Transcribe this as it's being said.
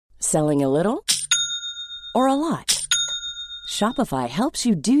Selling a little or a lot? Shopify helps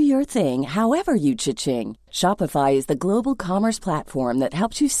you do your thing however you cha-ching. Shopify is the global commerce platform that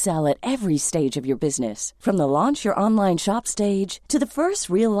helps you sell at every stage of your business. From the launch your online shop stage to the first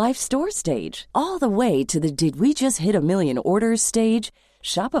real-life store stage, all the way to the did we just hit a million orders stage.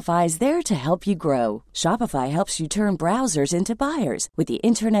 Shopify is there to help you grow. Shopify helps you turn browsers into buyers with the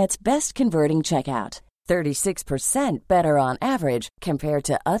internet's best converting checkout. 36% better on average compared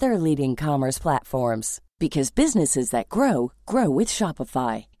to other leading commerce platforms. Because businesses that grow, grow with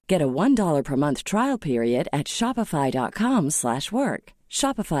Shopify. Get a $1 per month trial period at shopify.com/work.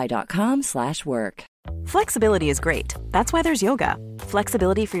 Shopify.com/work. Flexibility is great. That's why there's yoga.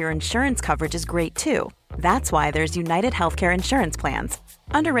 Flexibility for your insurance coverage is great too. That's why there's United Healthcare Insurance Plans.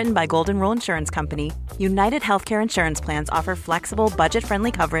 Underwritten by Golden Rule Insurance Company, United Healthcare Insurance Plans offer flexible,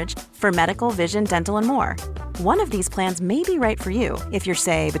 budget-friendly coverage for medical, vision, dental, and more. One of these plans may be right for you if you're,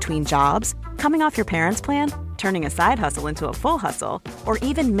 say, between jobs, coming off your parents' plan, turning a side hustle into a full hustle, or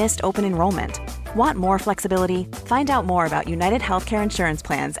even missed open enrollment. Want more flexibility? Find out more about United Healthcare Insurance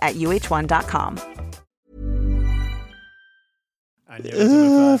Plans at uh1.com.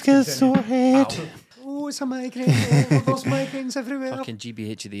 I've got sore head. Oh, it's a migraine. Oh, I've lost migraines everywhere. Fucking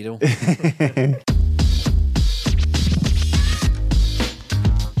GBH of the hero.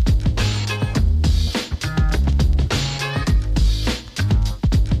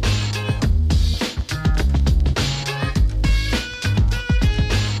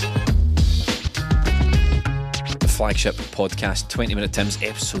 The flagship podcast, 20 Minute Tim's,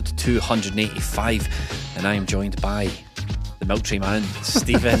 episode 285, and I am joined by the Milk Man,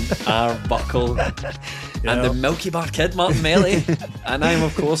 Stephen R. Buckle, and the Milky Bar Kid, Martin Melly. And I'm,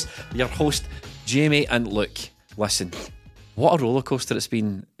 of course, your host, Jamie. And look, listen, what a roller coaster it's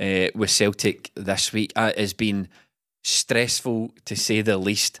been with Celtic this week. It has been stressful, to say the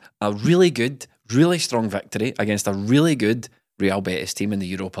least. A really good, really strong victory against a really good Real Betis team in the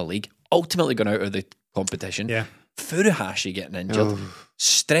Europa League. Ultimately going out of the competition. Yeah. Furuhashi getting injured.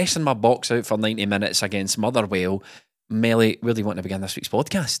 Stressing my box out for 90 minutes against Motherwell. Melly, where do you want to begin this week's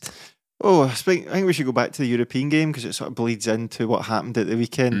podcast? Oh, I think we should go back to the European game because it sort of bleeds into what happened at the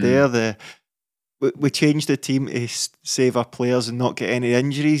weekend there. We changed the team to save our players and not get any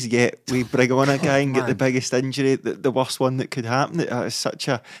injuries, yet we bring on a guy and get the biggest injury, the worst one that could happen. It's such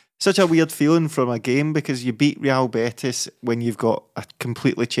a weird feeling from a game because you beat Real Betis when you've got a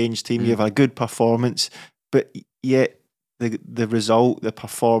completely changed team. You have a good performance, but yet the result, the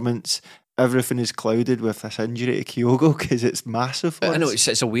performance, everything is clouded with this injury to Kyogo because it's massive. I know,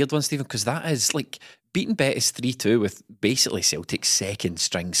 it's a weird one, Stephen, because that is like beating Betis 3-2 with basically Celtic's second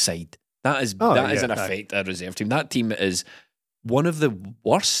string side. That is in effect a reserve team. That team is one of the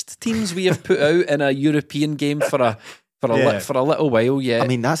worst teams we have put out in a European game for a little while. Yeah, I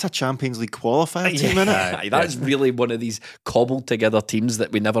mean, that's a Champions League qualifier team, isn't it? That's really one of these cobbled together teams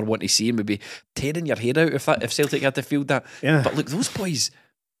that we never want to see, and we'd be tearing your hair out if Celtic had to field that. Yeah. But look, those boys,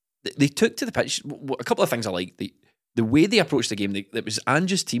 they took to the pitch. A couple of things I like. The way they approached the game, it was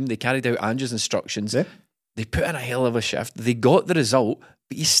Ange's team. They carried out Ange's instructions. Yeah. They put in a hell of a shift. They got the result,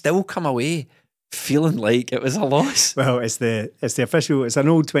 but you still come away feeling like it was a loss. Well, it's the official. It's an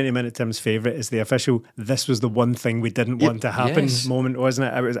old 20 Minute Tim's favourite. It's the official. This was the one thing we didn't want to happen moment,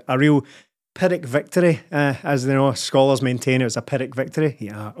 wasn't it? It was a real Pyrrhic victory, as you know, scholars maintain. It was a Pyrrhic victory.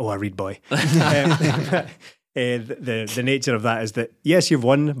 Yeah. Oh, I read boy. The nature of that is that yes, you've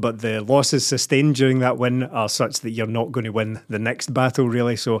won, but the losses sustained during that win are such that you're not going to win the next battle,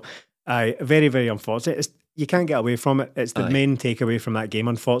 really. So, very, very unfortunate. You can't get away from it. It's the main takeaway from that game,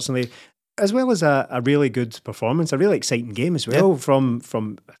 unfortunately, as well as a really good performance, a really exciting game as well from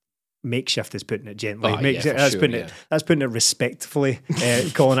Makeshift is putting it gently. That's putting it respectfully,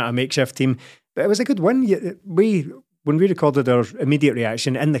 calling it a makeshift team. But it was a good win. When we recorded our immediate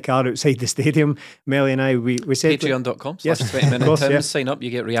reaction in the car outside the stadium, Melly and I, we said Patreon.com/20 Minute Tim. Sign up, you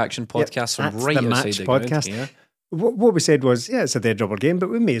get reaction podcasts from right the outside match the podcast. ground. Yeah. What we said was, it's a dead rubber game, but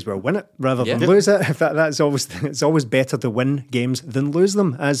we may as well win it rather than lose it. It's always better to win games than lose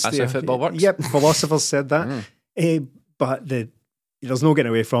them. That's how football works. Yep, philosophers said that. But there's no getting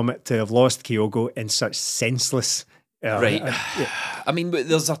away from it to have lost Kyogo in such senseless. I mean,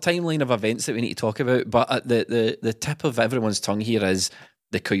 there's a timeline of events that we need to talk about, but at the tip of everyone's tongue here is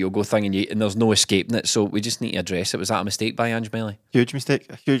the Kyogo thing, and there's no escaping it. So we just need to address it. Was that a mistake by Ange Melly? Huge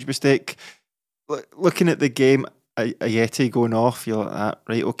mistake. Looking at the game, Ayeti going off, you're like,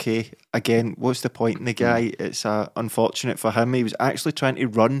 right, okay. Again, what's the point in the guy? It's unfortunate for him. He was actually trying to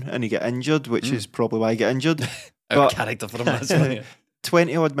run and he got injured, which is probably why he got injured. Out of character for him.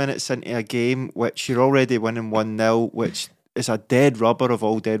 20 odd minutes into a game which you're already winning 1-0, which it's a dead rubber of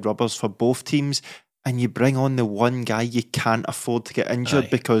all dead rubbers for both teams, and you bring on the one guy you can't afford to get injured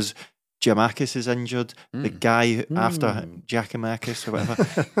because Giamakis is injured. The guy after Giacomakis or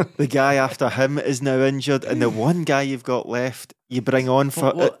whatever, the guy after him is now injured, and the one guy you've got left, you bring on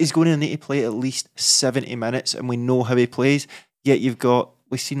for he's going to need to play at least 70 minutes, and we know how he plays. Yet you've got,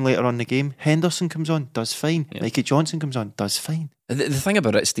 we've seen later on in the game, Henderson comes on, does fine. Mikey Johnson comes on, does fine. The thing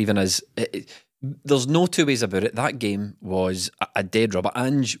about it, Stephen, is there's no two ways about it. That game was a dead rubber.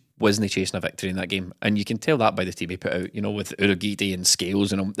 Ange wasn't chasing a victory in that game, and you can tell that by the team he put out, with Urhoghide and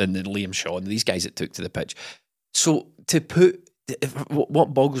Scales and then Liam Shaw and these guys that took to the pitch. So to put,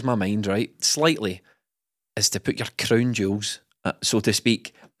 what boggles my mind, right, slightly, is to put your crown jewels, so to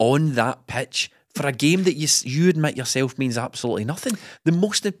speak, on that pitch for a game that you admit yourself means absolutely nothing. The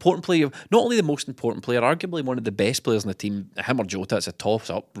most important player, not only the most important player, arguably one of the best players in the team, him or Jota, it's a toss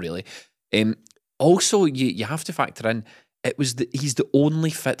up really. Also, you have to factor in, he's the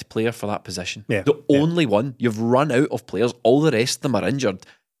only fit player for that position. The only one. You've run out of players. All the rest of them are injured.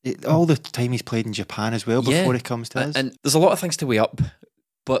 All the time he's played in Japan as well before he comes to us. And there's a lot of things to weigh up.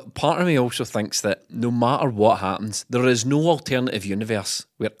 But part of me also thinks that no matter what happens, there is no alternative universe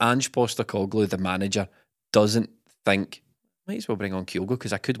where Ange Postecoglou, the manager, doesn't think, might as well bring on Kyogo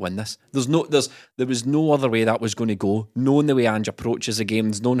because I could win this. There was no other way that was going to go. Knowing the way Ange approaches the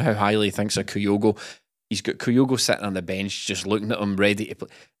games, knowing how highly he thinks of Kyogo, he's got Kyogo sitting on the bench, just looking at him, ready to play.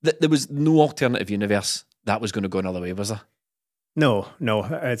 There was no alternative universe that was going to go another way, was there? No,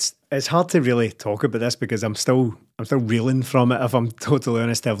 it's hard to really talk about this because I'm still reeling from it, if I'm totally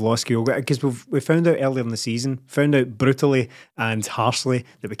honest. I've lost Kyogo because we found out earlier in the season, found out brutally and harshly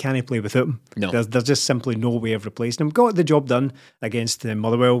that we can't play without him. No. There's just simply no way of replacing him. Got the job done against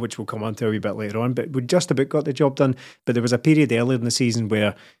Motherwell, which we'll come on to a wee bit later on, but we just about got the job done. But there was a period earlier in the season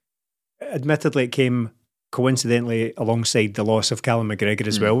where, admittedly, it came coincidentally alongside the loss of Callum McGregor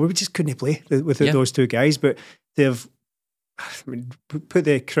as well. We just couldn't play without those two guys, but they've put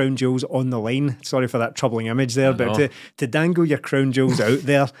the crown jewels on the line. Sorry for that troubling image there, but to dangle your crown jewels out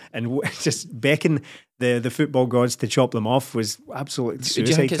there and just beckon the football gods to chop them off was absolute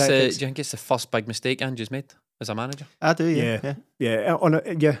suicide tactics. Do you think it's the first big mistake Ange's made as a manager? I do, yeah.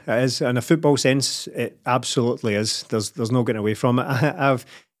 It is. In a football sense, it absolutely is. There's no getting away from it. I've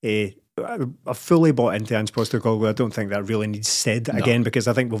fully bought into Ange Postecoglou. I don't think that really needs said again because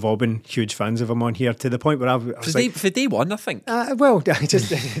I think we've all been huge fans of him on here to the point where I was for day one, I think.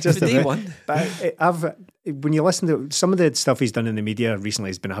 Just for day one. But when you listen to some of the stuff he's done in the media recently,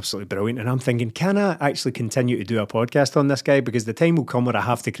 has been absolutely brilliant. And I'm thinking, can I actually continue to do a podcast on this guy? Because the time will come where I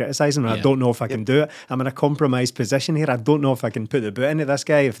have to criticise him, and I don't know if I can do it. I'm in a compromised position here. I don't know if I can put the boot into this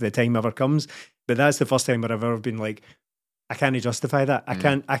guy if the time ever comes. But that's the first time where I've ever been like, I can't justify that.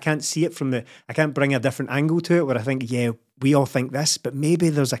 I can't see it from I can't bring a different angle to it where I think, we all think this, but maybe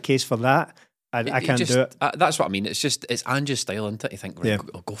there's a case for that. I can't do it. That's what I mean. It's Ange's style, isn't it? You think,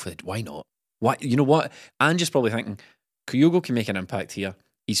 I'll go for it. Why not? Why? You know what? Ange's probably thinking, Kyogo can make an impact here.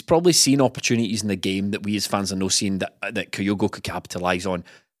 He's probably seen opportunities in the game that we as fans are not seeing that Kyogo could capitalise on.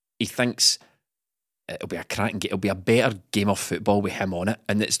 He thinks it'll be a cracking game. It'll be a better game of football with him on it.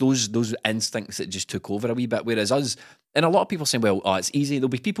 And it's those instincts that just took over a wee bit. Whereas us, and a lot of people saying, it's easy. There'll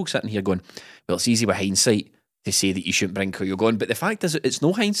be people sitting here going, it's easy with hindsight to say that you shouldn't bring Kyogo on. But the fact is, it's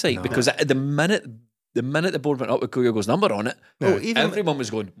no hindsight because at the minute the board went up with Kyogo's number on it, everyone was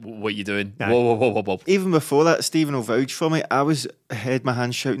going, what are you doing? Whoa. Even before that, Stephen will vouch for me. I had my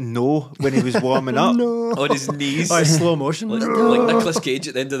hand shouting no when he was warming up. No. On his knees. Slow motion. Like Nicolas Cage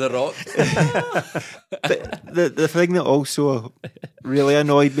at the end of The Rock. But the thing that also really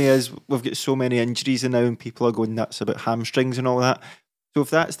annoyed me is we've got so many injuries and now and people are going nuts about hamstrings and all that. So if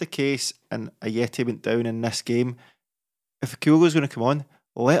that's the case and Ajeti went down in this game, if Kyogo's going to come on,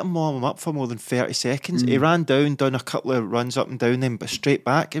 let him warm him up for more than 30 seconds. He ran down, done a couple of runs up and down, then but straight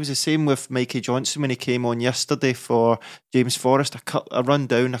back. It was the same with Mikey Johnson when he came on yesterday for James Forrest. A run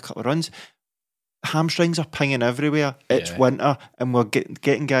down, a couple of runs. Hamstrings are pinging everywhere. It's winter and we're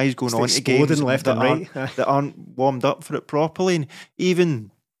getting guys going on to games left and right that aren't warmed up for it properly. And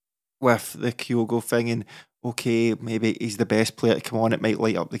even with the Kyogo thing and okay, maybe he's the best player to come on, it might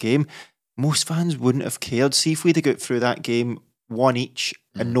light up the game. Most fans wouldn't have cared. See if we'd have got through that game 1 each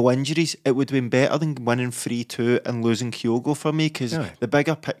and no injuries, it would have been better than winning 3-2 and losing Kyogo for me because the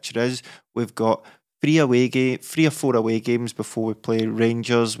bigger picture is we've got 3 or 4 away games before we play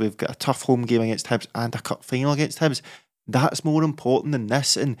Rangers. We've got a tough home game against Hibs and a cup final against Hibs. That's more important than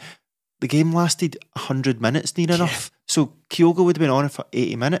this. And the game lasted 100 minutes near enough. So Kyogo would have been on it for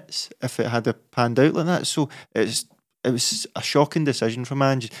 80 minutes if it had panned out like that. So it was a shocking decision from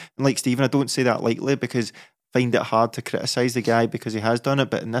Ange. And like Stephen, I don't say that lightly because find it hard to criticise the guy because he has done it.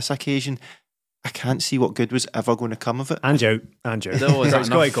 But in this occasion, I can't see what good was ever going to come of it. And out. No, it's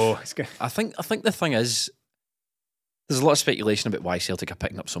got to go. I think the thing is, there's a lot of speculation about why Celtic are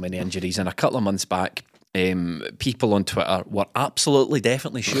picking up so many injuries. And a couple of months back, people on Twitter were absolutely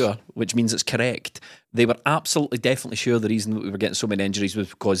definitely sure, which means it's correct. They were absolutely definitely sure the reason that we were getting so many injuries was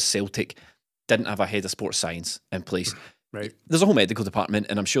because Celtic didn't have a head of sports science in place. Right. There's a whole medical department,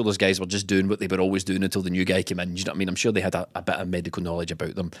 and I'm sure those guys were just doing what they were always doing until the new guy came in. You know what I mean? I'm sure they had a bit of medical knowledge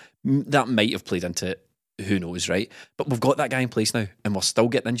about them. That might have played into it. Who knows, right? But we've got that guy in place now, and we're still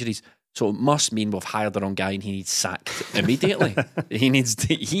getting injuries. So it must mean we've hired the wrong guy, and he needs sacked immediately. He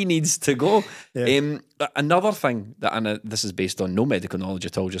needs to go. Yeah. Another thing that, and this is based on no medical knowledge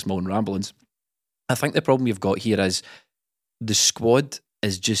at all, just my own ramblings. I think the problem you've got here is the squad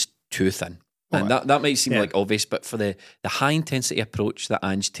is just too thin. And that might seem like obvious, but for the high intensity approach that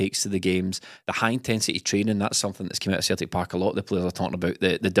Ange takes to the games, the high intensity training, that's something that's come out of Celtic Park. A lot of the players are talking about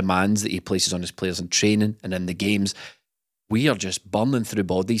the demands that he places on his players in training and in the games. We are just burning through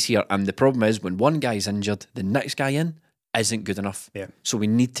bodies here, and the problem is when one guy's injured, the next guy in isn't good enough. Yeah. So we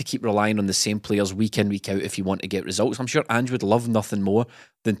need to keep relying on the same players week in, week out if you want to get results. I'm sure Ange would love nothing more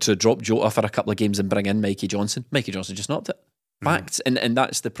than to drop Jota for a couple of games and bring in Mikey Johnson. Mikey Johnson just knocked it. Facts, and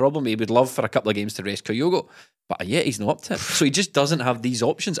that's the problem. He would love for a couple of games to rest Kyogo, but yet he's not up to it. So he just doesn't have these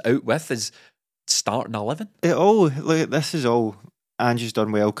options out with his starting 11. This is all Ange's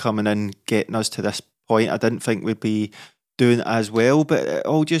done well coming in, getting us to this point. I didn't think we'd be doing it as well, but it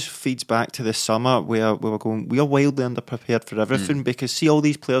all just feeds back to the summer where we were going, we are wildly underprepared for everything because see all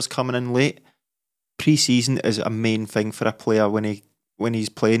these players coming in late. Pre-season is a main thing for a player when he's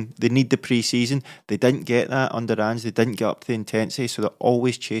playing. They need the pre-season. They didn't get that under Ange. They didn't get up to the intensity, so they're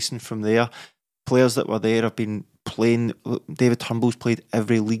always chasing from there. Players that were there have been playing. David Turnbull's played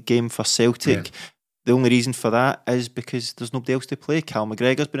every league game for Celtic. Yeah. The only reason for that is because there's nobody else to play. Cal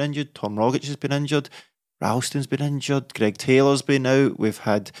McGregor's been injured. Tom Rogic has been injured. Ralston's been injured. Greg Taylor's been out. We've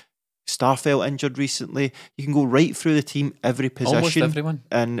had Starfelt injured recently. You can go right through the team, every position. Almost everyone.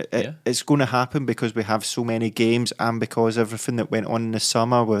 And it's going to happen because we have so many games and because everything that went on in the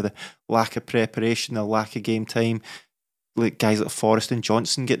summer with the lack of preparation, the lack of game time, like guys like Forrest and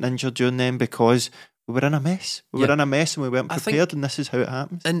Johnson getting injured during them because we were in a mess. We were in a mess and we weren't prepared, and this is how it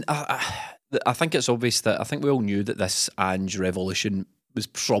happens. And I think it's obvious that I think we all knew that this Ange revolution was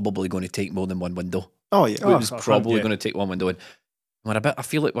probably going to take more than one window. Oh yeah, it was probably going to take one window. And I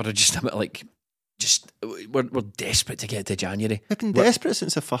feel like we're just a bit like, we're desperate to get to January. We've been desperate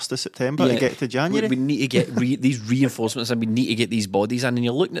since the 1st of September to get to January. We need to get these reinforcements, and we need to get these bodies in. And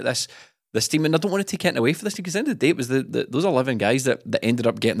you're looking at this team, and I don't want to take anything away from this team because at the end of the day, it was those 11 guys that ended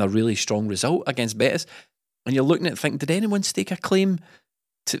up getting a really strong result against Betis. And you're looking at thinking, did anyone stake a claim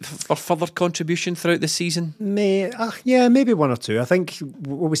for further contribution throughout the season? Maybe one or two. I think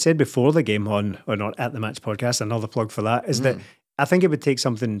what we said before the game on At The Match podcast, another plug for that, is that I think it would take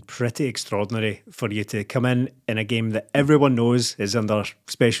something pretty extraordinary for you to come in a game that everyone knows is under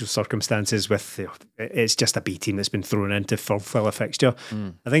special circumstances with, it's just a B team that's been thrown in to fulfill a fixture.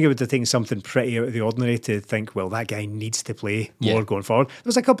 I think it would have taken something pretty out of the ordinary to think, well, that guy needs to play more going forward. There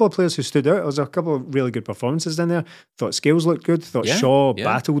was a couple of players who stood out. There was a couple of really good performances in there. Thought Scales looked good. Thought Shaw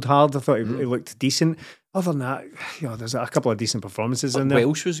battled hard. I thought he looked decent. Other than that, there's a couple of decent performances in there.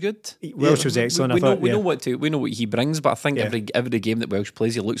 Welsh was good. Welsh was excellent. We know what he brings, but I think every game that Welsh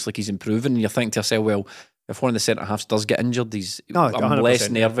plays, he looks like he's improving. And you think to yourself, well, if one of the centre halves does get injured, I'm less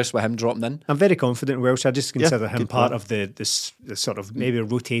nervous with him dropping in. I'm very confident in Welsh. I just consider him part of the sort of maybe a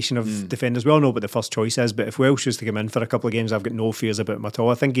rotation of defenders. We all know what the first choice is, but if Welsh was to come in for a couple of games, I've got no fears about him at all.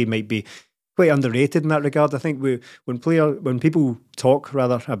 I think he might be quite underrated in that regard. I think when people talk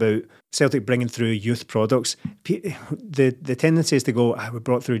about Celtic bringing through youth products, the tendency is to go, we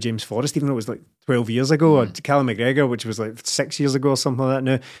brought through James Forrest, even though it was like 12 years ago, or Callum McGregor, which was like 6 years ago or something like that.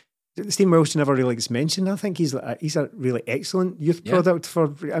 Now, Steve Welsh never really gets mentioned. I think he's a really excellent youth product.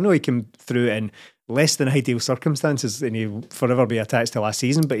 I know he came through in less than ideal circumstances and he'll forever be attached to last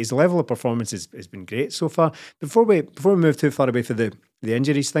season, but his level of performance has been great so far. Before we move too far away for the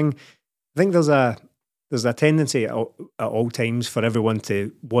injuries thing, I think there's a tendency at all times for everyone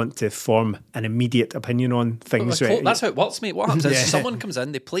to want to form an immediate opinion on things. That's how it works, mate. What happens is someone comes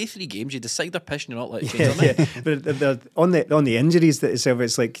in, they play 3 games, you decide they're pissing, you're not letting change them. But on the injuries itself,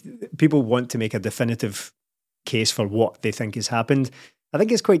 it's like people want to make a definitive case for what they think has happened. I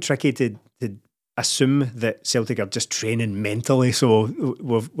think it's quite tricky to assume that Celtic are just training mentally, so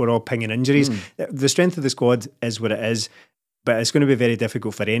we're all pinging injuries. The strength of the squad is what it is. But it's going to be very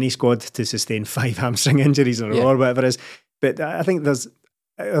difficult for any squad to sustain 5 hamstring injuries in a row or whatever it is. But I think there's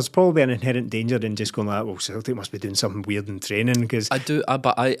there's probably an inherent danger in just going like, well, Celtic must be doing something weird in training, because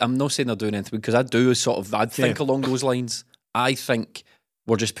but I'm not saying they're doing anything, because I do I'd think along those lines. I think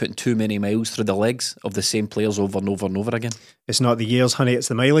we're just putting too many miles through the legs of the same players over and over and over again. It's not the years, honey, it's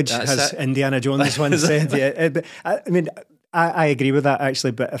the mileage, as Indiana Jones once said. Yeah, I mean, I agree with that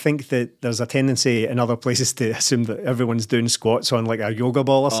actually, but I think that there's a tendency in other places to assume that everyone's doing squats on like a yoga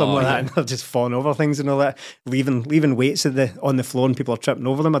ball or something like that, and they're just falling over things and all that, leaving weights on the floor and people are tripping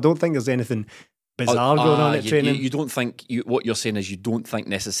over them. I don't think there's anything bizarre going on at training. You don't think, what you're saying is you don't think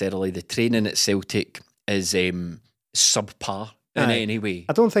necessarily the training at Celtic is subpar in any way.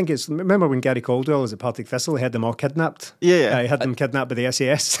 I don't think it's. Remember when Gary Caldwell was at Partick Thistle, he had them all kidnapped? Yeah. He had them kidnapped by the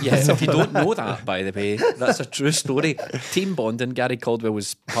SAS. Yeah, if you don't know that, by the way, that's a true story. Team bonding, Gary Caldwell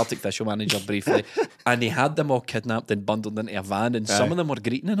was Partick Thistle manager briefly, and he had them all kidnapped and bundled into a van, and some of them were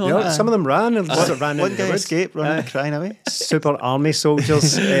greeting and all that. Some of them ran, and ran one guy escaped, running crying away. Super army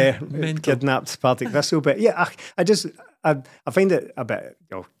soldiers kidnapped Partick Thistle. But yeah, I find it a bit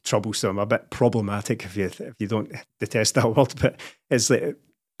troublesome, a bit problematic if you don't detest that word. But it's like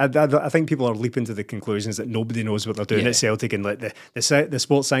I think people are leaping to the conclusions that nobody knows what they're doing at Celtic, and like the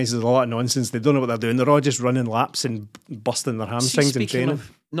sports science is a lot of nonsense. They don't know what they're doing. They're all just running laps and busting their hamstrings in training.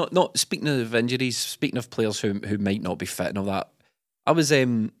 Not speaking of injuries, speaking of players who might not be fit and all that. I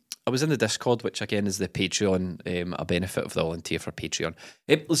was in the Discord, which again is the Patreon, a benefit of the volunteer for Patreon.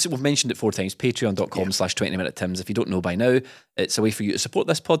 Listen, we've mentioned it 4 times, patreon.com/20minute-tims. If you don't know by now, it's a way for you to support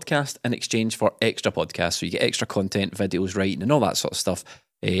this podcast in exchange for extra podcasts. So you get extra content, videos, writing and all that sort of stuff.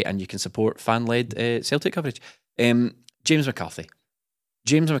 And you can support fan-led Celtic coverage. James McCarthy.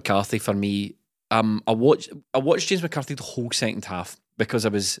 James McCarthy, for me, I watched James McCarthy the whole second half because I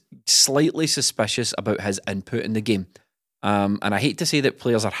was slightly suspicious about his input in the game. And I hate to say that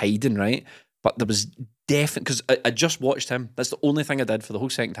players are hiding, right? But there was definitely, because I just watched him. That's the only thing I did for the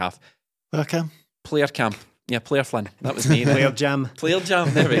whole second half. Player camp. Yeah, Player Flynn. That was me. Player jam. Player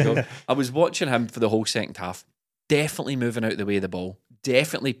jam. There we go. I was watching him for the whole second half. Definitely moving out the way of the ball.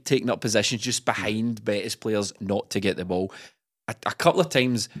 Definitely taking up positions just behind Betis players not to get the ball. A couple of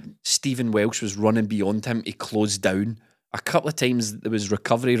times, Stephen Welsh was running beyond him. He closed down. A couple of times there was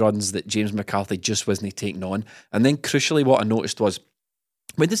recovery runs that James McCarthy just wasn't taking on. And then crucially what I noticed was,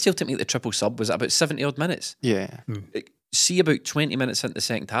 when did Celtic make the triple sub? Was it about 70 odd minutes? Yeah. See, about 20 minutes into the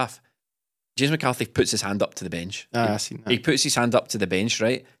second half, James McCarthy puts his hand up to the bench. I seen that. He puts his hand up to the bench,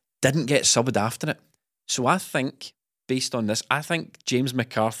 right? Didn't get subbed after it. So I think, based on this, I think James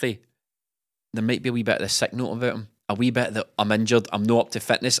McCarthy, there might be a wee bit of the sick note about him. A wee bit that I'm injured, I'm not up to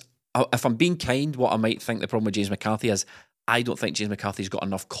fitness. If I'm being kind, what I might think the problem with James McCarthy is, I don't think James McCarthy's got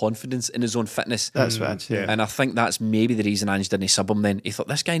enough confidence in his own fitness. That's right, yeah. And I think that's maybe the reason Ange didn't sub him then. He thought,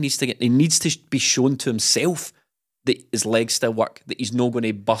 this guy needs to be shown to himself that his legs still work, that he's not going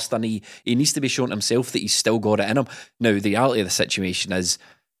to bust a knee. He needs to be shown to himself that he's still got it in him. Now, the reality of the situation is,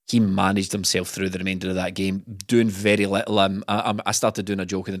 he managed himself through the remainder of that game, doing very little. I started doing a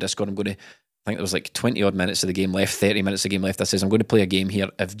joke in the Discord. I think there was like 20 odd minutes of the game left, 30 minutes of the game left. I says, I'm going to play a game here.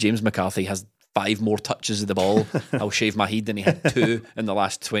 If James McCarthy has 5 more touches of the ball, I'll shave my head. And he had 2 in the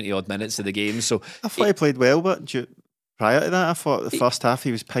last 20 odd minutes of the game. So I thought he played well, but prior to that, I thought the first half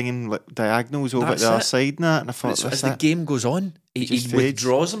he was pinging like diagonals over the other side and that. And I thought, as the game goes on, he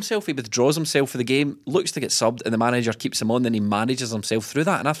withdraws himself. He withdraws himself for the game, looks to get subbed, and the manager keeps him on. Then he manages himself through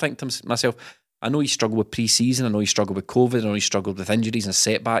that. And I think to myself, I know he struggled with pre-season. I know he struggled with COVID. I know he struggled with injuries and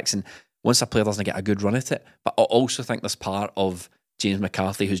setbacks. And once a player doesn't get a good run at it, but I also think there's part of James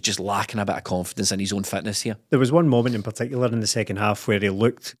McCarthy who's just lacking a bit of confidence in his own fitness here. There was one moment in particular in the second half where he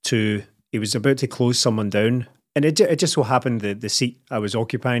was about to close someone down, and it just so happened that the seat I was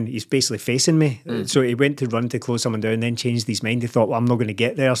occupying, he's basically facing me. So he went to run to close someone down, then changed his mind. He thought, well, I'm not going to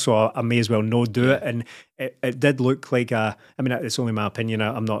get there, so I may as well not do it. And it did look like it's only my opinion.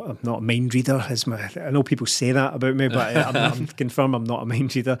 I'm not a mind reader. I know people say that about me, but I'm confirmed I'm not a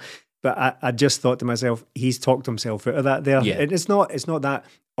mind reader. But I just thought to myself, he's talked himself out of that there. Yeah. And it's not that,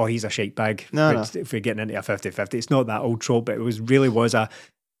 oh, he's a shite bag for getting into a 50-50. It's not that old trope, but it really was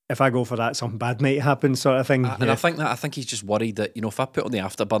if I go for that, something bad might happen sort of thing. And I think he's just worried that, if I put on the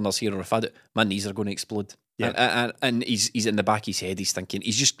afterburners here, or if I do, my knees are going to explode. Yeah. And he's in the back of his head, he's thinking,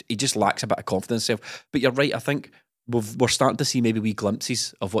 he just lacks a bit of confidence in himself. But you're right, I think we're starting to see maybe wee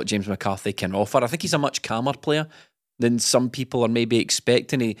glimpses of what James McCarthy can offer. I think he's a much calmer player than some people are maybe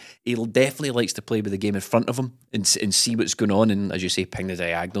expecting. He definitely likes to play with the game in front of him and see what's going on, and as you say, ping the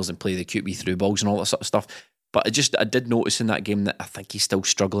diagonals and play the cute wee through balls and all that sort of stuff. But I did notice in that game that I think he's still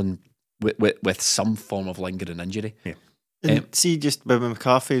struggling with some form of lingering injury. Yeah. And see, just with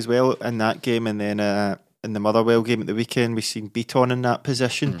McCarthy as well in that game, and then in the Motherwell game at the weekend. We've seen Beaton in that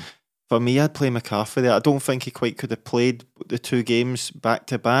position. For me, I'd play McCarthy there. I don't think he quite could have played the 2 games back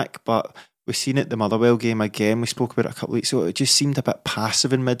to back, but we've seen it the Motherwell game again. We spoke about it a couple of weeks ago. It just seemed a bit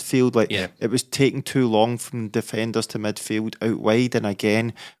passive in midfield. It was taking too long from defenders to midfield out wide, and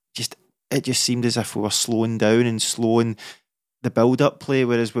again, it just seemed as if we were slowing down and slowing the build-up play,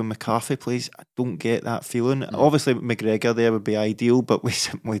 whereas when McCarthy plays, I don't get that feeling. Obviously, McGregor there would be ideal, but we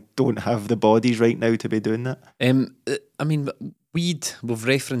simply don't have the bodies right now to be doing that. I mean, we've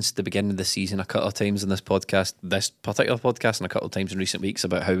referenced the beginning of the season a couple of times in this particular podcast, and a couple of times in recent weeks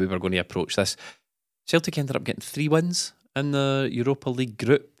about how we were going to approach this. Celtic ended up getting 3 wins in the Europa League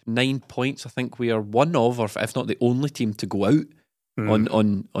group, 9 points. I think we are one of, or if not the only team to go out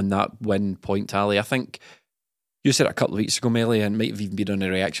on that win point tally. I think you said it a couple of weeks ago, Melly, and might have even been on a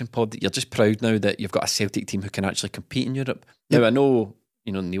reaction pod, that you're just proud now that you've got a Celtic team who can actually compete in Europe. Yep. Now, I know,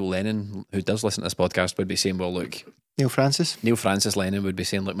 Neil Lennon, who does listen to this podcast, would be saying, well, look... Neil Francis Lennon would be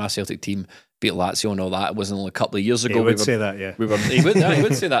saying, look, my Celtic team beat Lazio and all that. It wasn't only a couple of years ago. He would say that, yeah. He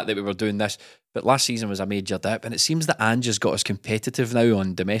would say that we were doing this. But last season was a major dip, and it seems that Ange has got us competitive now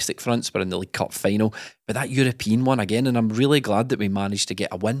on domestic fronts. We're in the League Cup final. But that European one again, and I'm really glad that we managed to get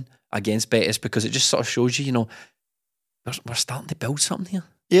a win against Betis, because it just sort of shows you, we're starting to build something here.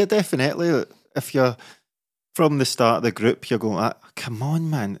 Yeah, definitely. If you're from the start of the group, you're going, come on,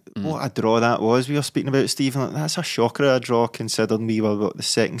 man, what a draw that was. We were speaking about, Stephen, that's a shocker of a draw, considering we were the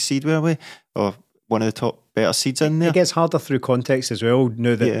second seed, were we? Or one of the top better seeds in there. It gets harder through context as well,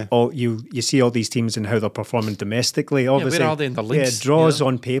 now that you see all these teams and how they're performing domestically. Obviously, where are they in the leagues? Draws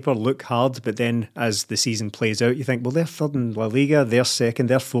on paper look hard, but then as the season plays out, you think, well, they're third in La Liga, they're second,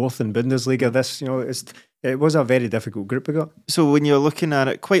 they're fourth in Bundesliga. It was a very difficult group we got. So when you're looking at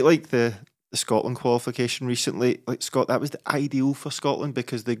it, quite like the Scotland qualification recently, that was the ideal for Scotland,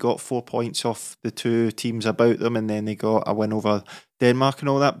 because they got 4 points off the 2 teams about them, and then they got a win over Denmark and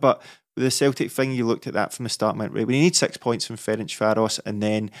all that. But with the Celtic thing, you looked at that from the start and went, right, we need 6 points from Ferencvaros, and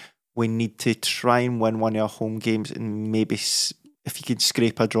then we need to try and win one of our home games, and maybe if you could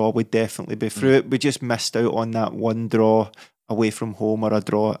scrape a draw, we'd definitely be through it. We just missed out on that one draw away from home, or a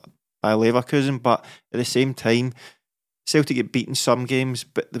draw by Leverkusen. But at the same time, Celtic get beaten some games,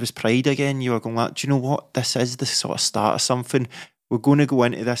 but there was pride again. You were going, do you know what? This is the sort of start of something. We're going to go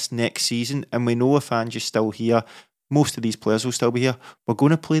into this next season, and we know if Ange is still here, most of these players will still be here. We're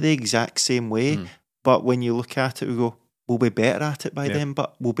going to play the exact same way. But when you look at it, we go, we'll be better at it by then,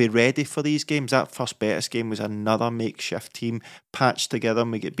 but we'll be ready for these games. That first Betis game was another makeshift team patched together,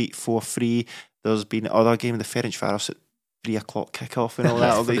 and we get beat 4-3. There's been other games, the Ferencvaros at 3 o'clock kickoff and all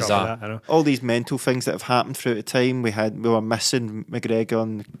that. All these mental things that have happened throughout the time. We were missing McGregor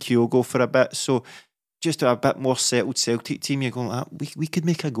and Kyogo for a bit. So just a bit more settled Celtic team, you're going, we could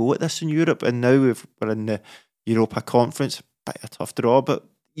make a go at this in Europe. And now we're in the Europa Conference. Bit of a tough draw, but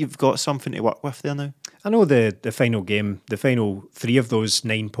you've got something to work with there now. I know the final game, the final 3 of those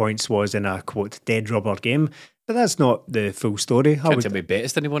 9 points was in a, quote, dead rubber game. But that's not the full story. Can't tell me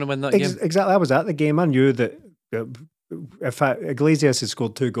Betis didn't want to win that game. Exactly. I was at the game. I knew that... if Iglesias had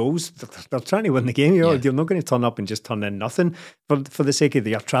scored 2 goals, they're trying to win the game. You're not going to turn up and just turn in nothing for the sake of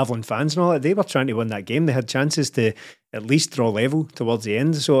their travelling fans and all that. They were trying to win that game. They had chances to at least draw level towards the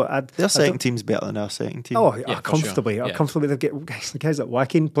end. So their second team's better than our second team. Oh, yeah, comfortably. Sure. Comfortably. They've got guys like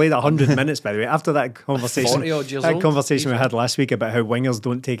Joaquin played 100 minutes, by the way. After that conversation, we had last week about how wingers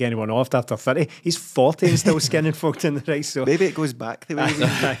don't take anyone off after 30. He's 40 and still skinning folk in the right. So maybe it goes back the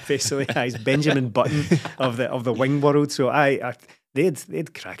way basically, he's Benjamin Button of the wing world. So they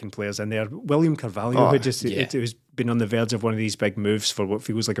had cracking players in there. William Carvalho, who's been on the verge of one of these big moves for what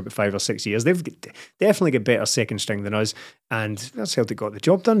feels like about 5 or 6 years. They've definitely got better second string than us, and that's Celtic got the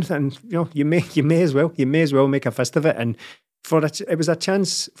job done. And you may as well make a fist of it. And it was a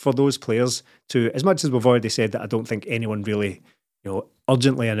chance for those players to, as much as we've already said that I don't think anyone really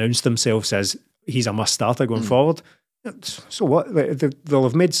urgently announced themselves as he's a must starter going forward. So what? They'll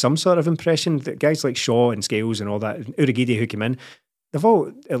have made some sort of impression. That guys like Shaw and Scales and all that, Urhoghide who came in, they've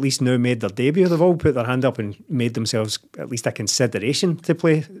all at least now made their debut. They've all put their hand up and made themselves at least a consideration to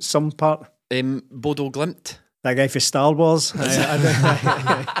play some part. Bodo Glimt, that guy for Star Wars,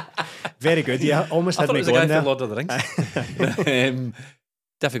 very good. Yeah, almost had me going there. Lord of the Rings.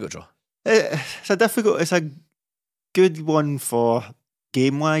 Difficult draw. It's a good one for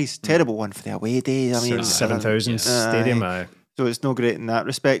game-wise, terrible one for the away days. I mean, 7,000 stadium. So it's no great in that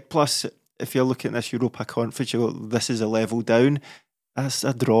respect. Plus, if you're looking at this Europa Conference, you go, this is a level down. That's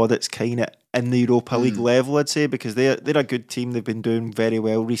a draw that's kind of in the Europa League level, I'd say, because they're a good team. They've been doing very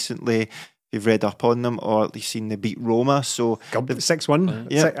well recently. you've read up on them, or you've seen they beat Roma. So 6-1.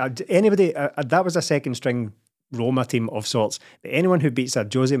 Yeah. Anybody that was a second string Roma team of sorts. But anyone who beats a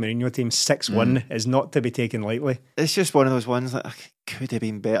Jose Mourinho team 6-1 is not to be taken lightly. It's just one of those ones that could have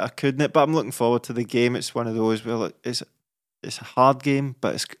been better, couldn't it? But I'm looking forward to the game. It's one of those where it's a hard game,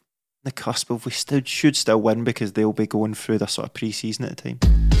 but it's the cusp of we should still win because they'll be going through their sort of pre-season at the time.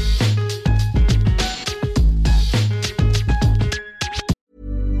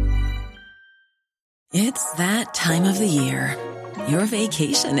 It's that time of the year. Your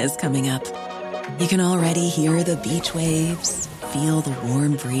vacation is coming up. You can already hear the beach waves, feel the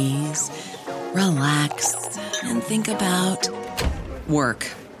warm breeze, relax, and think about work.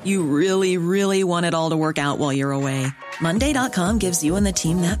 You really, really want it all to work out while you're away. Monday.com gives you and the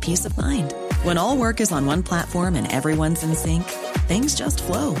team that peace of mind. When all work is on one platform and everyone's in sync, things just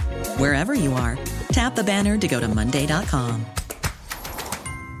flow. Wherever you are, tap the banner to go to Monday.com.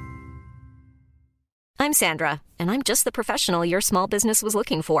 I'm Sandra, and I'm just the professional your small business was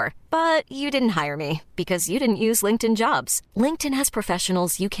looking for. But you didn't hire me because you didn't use LinkedIn Jobs. LinkedIn has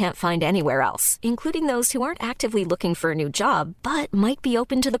professionals you can't find anywhere else, including those who aren't actively looking for a new job, but might be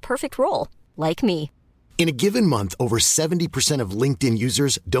open to the perfect role, like me. In a given month, over 70% of LinkedIn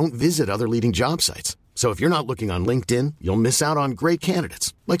users don't visit other leading job sites. So if you're not looking on LinkedIn, you'll miss out on great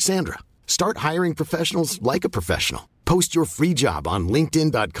candidates like Sandra. Start hiring professionals like a professional. Post your free job on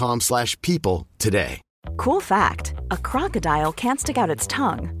linkedin.com/people today. Cool fact, a crocodile can't stick out its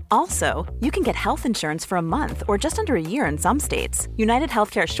tongue. Also, you can get health insurance for a month or just under a year in some states. United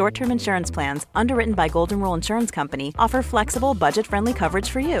Healthcare short-term insurance plans, underwritten by Golden Rule Insurance Company, offer flexible, budget-friendly coverage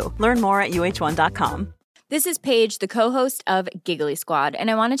for you. Learn more at UH1.com. This is Paige, the co-host of Giggly Squad,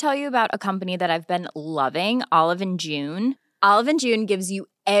 and I want to tell you about a company that I've been loving, Olive & June. Olive & June gives you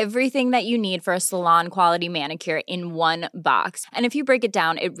everything that you need for a salon-quality manicure in one box. And if you break it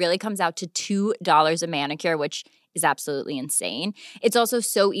down, it really comes out to $2 a manicure, which is absolutely insane. It's also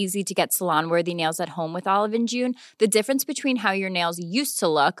so easy to get salon-worthy nails at home with Olive & June. The difference between how your nails used to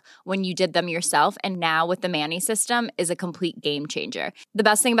look when you did them yourself and now with the Mani system is a complete game changer. The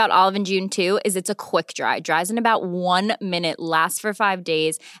best thing about Olive & June, too, is it's a quick dry. Dries in about 1 minute, lasts for 5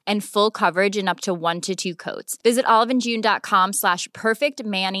 days, and full coverage in up to 1 to 2 coats. Visit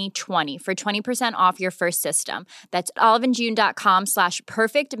oliveandjune.com/perfectmani20 for 20% off your first system. That's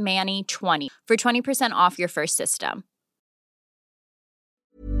oliveandjune.com/perfectmani20 for 20% off your first system.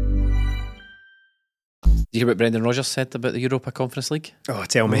 Did you hear what Brendan Rodgers said about the Europa Conference League? Oh,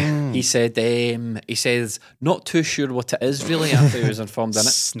 tell me. He says not too sure what it is really after he was informed in it.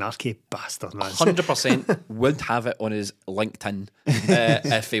 Snarky bastard, man. 100% would have it on his LinkedIn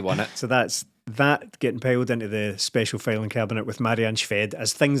if he won it. So that's that getting piled into the special filing cabinet with Marianne Shved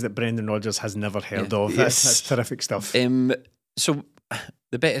as things that Brendan Rodgers has never heard of. That's terrific stuff. So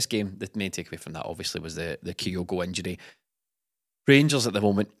the biggest game, the main takeaway from that obviously was the Kyogo injury. Rangers at the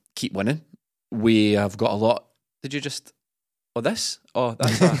moment keep winning. We have got a lot. Did you just? Oh, this? Oh,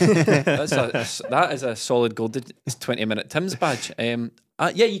 that is a solid goal. It's 20-minute Tim's badge. Yeah,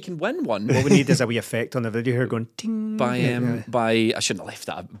 you can win one. What we need is a wee effect on the video here going ting. By I shouldn't have left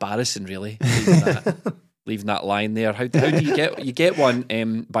that embarrassing, really. Leaving that line there. How do you get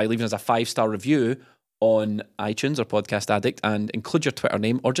one by leaving us a 5-star review on iTunes or Podcast Addict and include your Twitter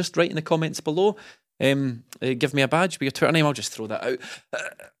name or just write in the comments below. Give me a badge with your Twitter name. I'll just throw that out.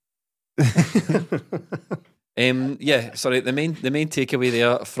 Sorry. The main takeaway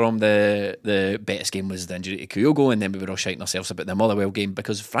there from the Betis game was the injury to Kyogo, and then we were all shiting ourselves about the Motherwell game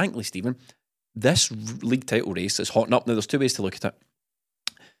because, frankly, Stephen, this league title race is hotting up now. There's 2 ways to look at it.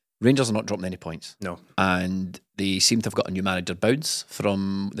 Rangers are not dropping any points. No. And they seem to have got a new manager, Bounce,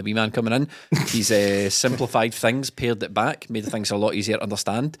 from the wee man coming in. He's simplified things, pared it back, made things a lot easier to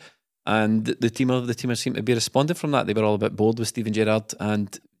understand. And the team seem to be responding from that. They were all a bit bored with Steven Gerrard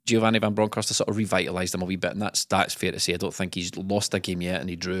and Giovanni Van Bronckhorst to sort of revitalised them a wee bit, and that's fair to say. I don't think he's lost a game yet,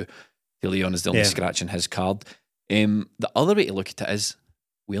 and he drew. Leon is the only scratch in his card. The other way to look at it is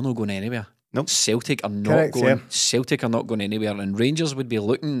we're not going anywhere. Nope. Celtic are not going anywhere, and Rangers would be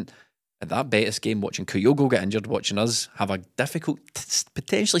looking at that Betis game, watching Kyogo get injured, watching us have a difficult,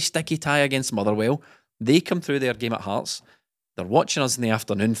 potentially sticky tie against Motherwell. They come through their game at Hearts. They're watching us in the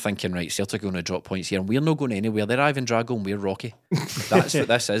afternoon thinking, right, Celtic are going to drop points here and we're not going anywhere. They're Ivan Drago and we're Rocky. That's what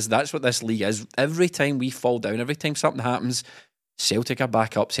this is. That's what this league is. Every time we fall down, every time something happens, Celtic are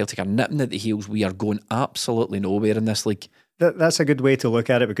back up. Celtic are nipping at the heels. We are going absolutely nowhere in this league. That's a good way to look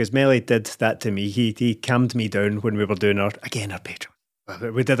at it because Melly did that to me. He calmed me down when we were doing our Patreon.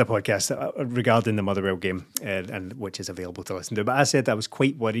 We did a podcast regarding the Motherwell game, and which is available to listen to. But I said I was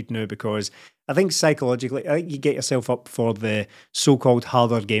quite worried now because I think psychologically, I think you get yourself up for the so-called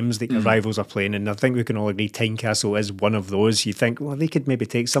harder games that your rivals are playing, and I think we can all agree Tynecastle is one of those. You think, well, they could maybe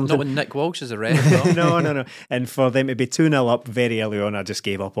take something. Not when Nick Walsh is a ref. No. And for them to be 2-0 up very early on, I just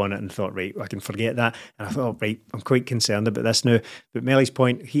gave up on it and thought, right, I can forget that. And I thought, right, I'm quite concerned about this now. But Melly's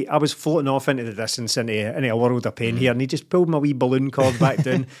point, I was floating off into the distance, into a world of pain here, and he just pulled my wee balloon cord back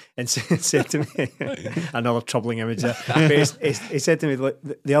down and said to me, another troubling image there. But he said to me, look,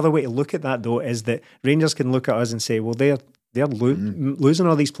 the other way to look at that though is that Rangers can look at us and say, well, they're losing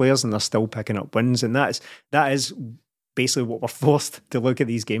all these players and they're still picking up wins, and that is basically what we're forced to look at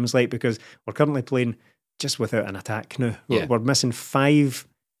these games like, because we're currently playing just without an attack now. We're missing 5,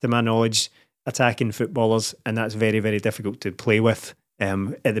 to my knowledge, attacking footballers, and that's very, very difficult to play with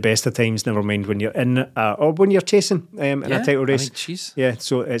at the best of times, never mind when you're in or when you're chasing in a title race.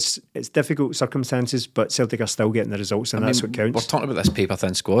 So it's difficult circumstances, but Celtic are still getting the results, and that's what counts. We're talking about this paper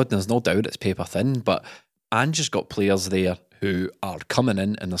thin squad, and there's no doubt it's paper thin, but Ange's got players there who are coming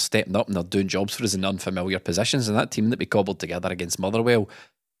in and they're stepping up and they're doing jobs for us in unfamiliar positions, and that team that we cobbled together against Motherwell,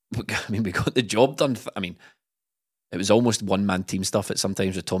 I mean, we got the job done. I mean, it was almost one-man team stuff at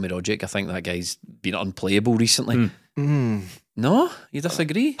sometimes with Tommy Rogic. I think that guy's been unplayable recently. No? You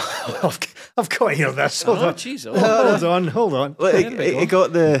disagree? I've got to hear this. Hold on. Well, he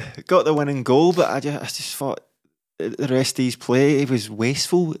got the winning goal, but I just thought the rest of his play, he was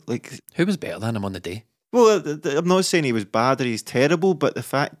wasteful. Like, who was better than him on the day? Well, I'm not saying he was bad or he's terrible, but the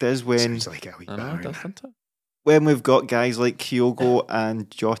fact is when we've got guys like Kyogo and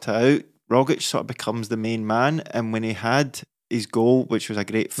Jota out, Rogic sort of becomes the main man, and when he had his goal, which was a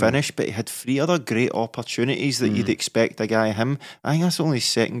great finish, but he had 3 other great opportunities that you'd expect a guy him. I think that's only his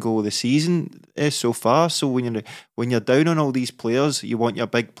second goal of the season so far. So when you're down on all these players, you want your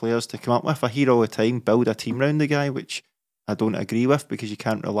big players to come up with. I hear all the time, build a team around the guy, which I don't agree with because you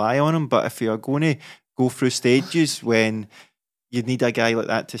can't rely on him. But if you're going to go through stages when you need a guy like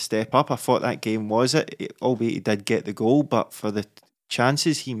that to step up, I thought that game was it. Albeit he did get the goal, but for the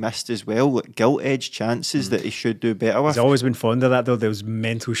chances he missed as well, like gilt-edged chances that he should do better with. He's always been fond of that though, those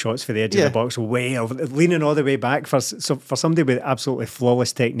mental shots for the edge of the box, leaning all the way back for somebody with absolutely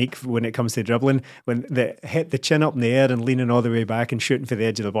flawless technique when it comes to dribbling, when they hit the chin up in the air and leaning all the way back and shooting for the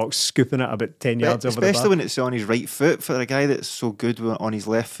edge of the box, scooping it about 10 yards over the bar. Especially when it's on his right foot. For a guy that's so good on his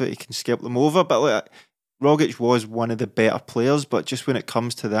left foot, he can skip them over. But like, Rogic was one of the better players, but just when it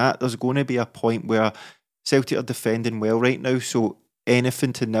comes to that, there's going to be a point where Celtic are defending well right now, so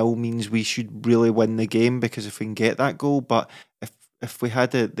anything to nil means we should really win the game, because if we can get that goal, but if they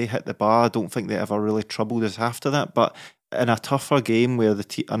hit the bar, I don't think they ever really troubled us after that. But in a tougher game where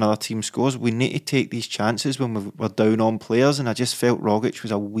another team scores, we need to take these chances when we're down on players, and I just felt Rogic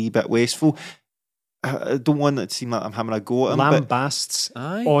was a wee bit wasteful. I don't want it to seem like I'm having a go at him, Lambasts,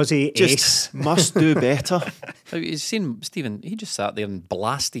 Aussie just must do better. You've seen Stephen, he just sat there and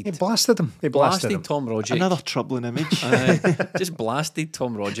blasted. He blasted him. He blasted Tom Rogic. Another troubling image. Just blasted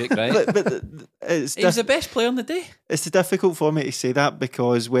Tom Rogic, right? But he's the best player on the day. It's difficult for me to say that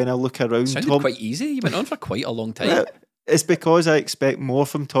because when I look around, it sounded quite easy. He went on for quite a long time. It's because I expect more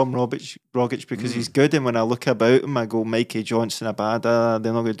from Tom Rogic because he's good, and when I look about him, I go, Mikey Johnson, Abada,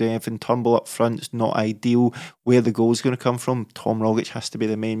 they're not going to do anything. Turnbull up front, it's not ideal. Where the goal's going to come from, Tom Rogic has to be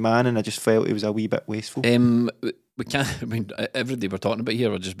the main man, and I just felt he was a wee bit wasteful. We can't. I mean, every day we're talking about here,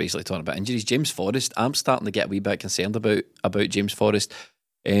 we're just basically talking about injuries. James Forrest, I'm starting to get a wee bit concerned about James Forrest.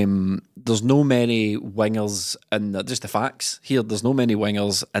 There's no many wingers, and just the facts here. There's no many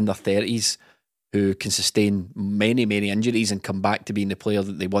wingers in their 30s who can sustain many, many injuries and come back to being the player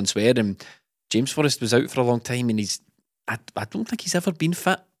that they once were. And James Forrest was out for a long time, and I don't think he's ever been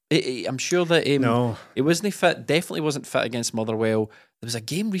fit. I'm sure that he wasn't fit. Definitely wasn't fit against Motherwell. There was a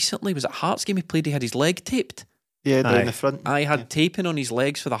game recently. Was it Hearts game he played? He had his leg taped. Yeah, down the front. I had taping on his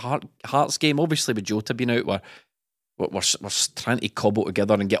legs for the Hearts game. Obviously, with Jota being out, we're trying to cobble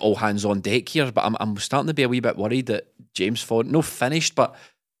together and get all hands on deck here. But I'm starting to be a wee bit worried that James Forrest, no finished, but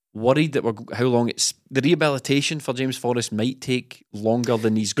worried that how long the rehabilitation for James Forrest might take longer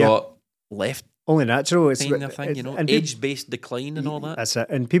than he's got left. Only natural. It's age-based decline and all that. That's it.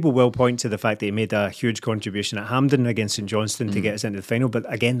 And people will point to the fact that he made a huge contribution at Hampden against St Johnstone to get us into the final.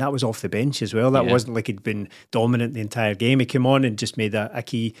 But again, that was off the bench as well. That wasn't like he'd been dominant the entire game. He came on and just made a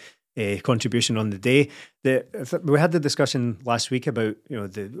key contribution on the day. We had the discussion last week about,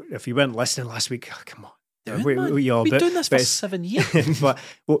 if you weren't listening last week, come on. We've been doing this for 7 years. But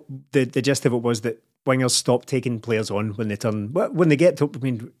the gist of it was that wingers stop taking players on when they get to. I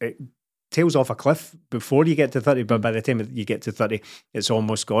mean, tails off a cliff before you get to 30, but by the time you get to 30, it's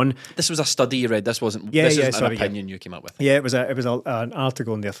almost gone. This was a study you read. This wasn't. This isn't an opinion you came up with. Yeah, it was an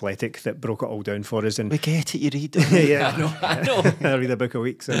article in The Athletic that broke it all down for us. And we get it. You read. Yeah, I know. I read a book a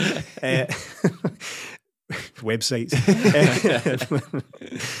week. So websites.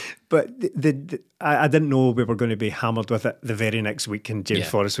 But I didn't know we were going to be hammered with it the very next week, and James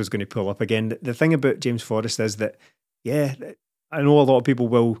Forrest was going to pull up again. The thing about James Forrest is that, I know a lot of people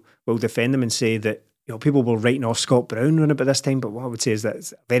will defend him and say that people were writing off Scott Brown around about this time, but what I would say is that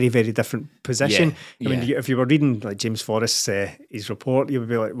it's a very, very different position. I mean, if you were reading like James Forrest's his report, you would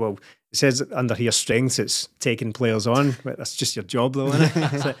be like, well, it says under here strengths, it's taking players on. But that's just your job, though, isn't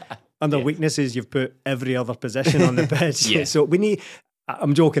it? So under weaknesses, you've put every other position on the pitch. So we need.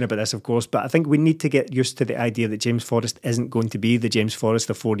 I'm joking about this, of course, but I think we need to get used to the idea that James Forrest isn't going to be the James Forrest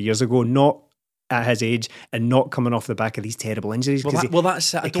of 4 years ago. Not at his age and not coming off the back of these terrible injuries.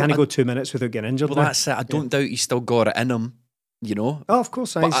 That's it. He can't go 2 minutes without getting injured. Well, that's it. I don't doubt he's still got it in him, Oh, of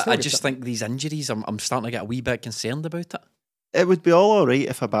course. I just think these injuries, I'm starting to get a wee bit concerned about it. It would be all right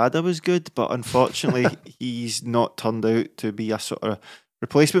if Abada was good, but unfortunately he's not turned out to be a sort of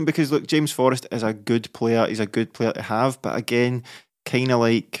replacement, because look, James Forrest is a good player. He's a good player to have, but again, kind of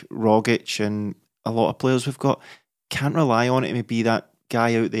like Rogic and a lot of players we've got, can't rely on it to be that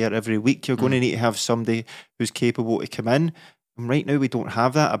guy out there every week. You're going to need to have somebody who's capable to come in, and right now we don't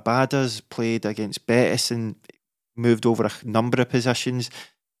have that. Abada's played against Betis and moved over a number of positions,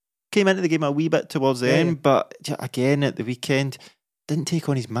 came into the game a wee bit towards the end, but again at the weekend didn't take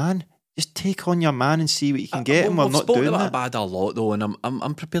on his man. Just take on your man and see what you can get, and we're not doing that. I've spoken about Abada a lot though, and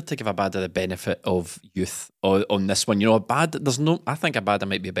I'm prepared to give Abada the benefit of youth on this one. Abada, I think Abada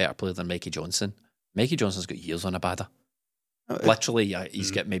might be a better player than Mikey Johnson. Mikey Johnson's got years on Abada. Literally,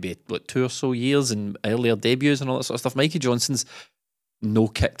 he's got maybe 2 or so years and earlier debuts and all that sort of stuff. Mikey Johnson's no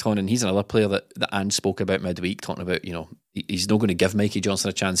kicked on, and he's another player that Ange spoke about midweek, talking about, he's not going to give Mikey Johnson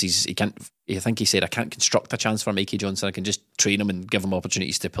a chance. He can't. I think he said, I can't construct a chance for Mikey Johnson. I can just train him and give him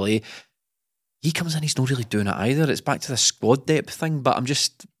opportunities to play. He comes in, he's not really doing it either. It's back to the squad depth thing. But I'm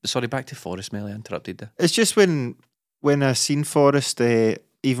just back to Forrest. Melly, I interrupted there. It's just when I seen Forrest,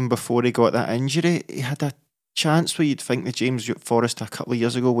 even before he got that injury, he had a chance where you'd think that James Forrest a couple of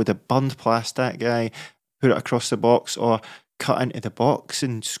years ago would have burned past that guy, put it across the box, or cut into the box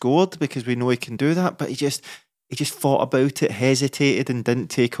and scored, because we know he can do that. But he just thought about it, hesitated, and didn't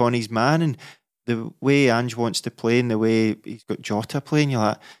take on his man. And the way Ange wants to play and the way he's got Jota playing, you're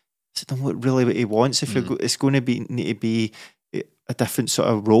like, I don't know really what he wants. If it's going to need to be a different sort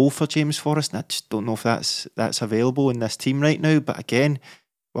of role for James Forrest, and I just don't know if that's available in this team right now. But again,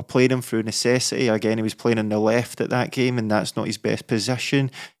 we're playing him through necessity. Again, he was playing on the left at that game, and that's not his best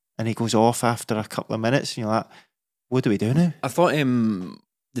position. And he goes off after a couple of minutes, and you're like, what do we do now? I thought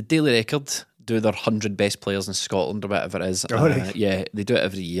the Daily Record do their 100 best players in Scotland or whatever it is. Yeah, they do it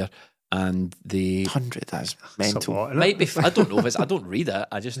every year. And the 100, that's mental. Might be. I don't know if it's. I don't read it.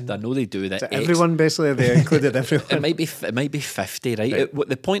 I know they do that. So everyone basically, they included everyone. It might be 50, right?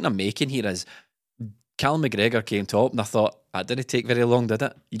 The point I'm making here is, Callum McGregor came top, and I thought, that didn't take very long, did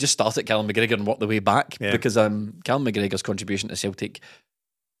it? You just start at Callum McGregor and work the way back, because Callum McGregor's contribution to Celtic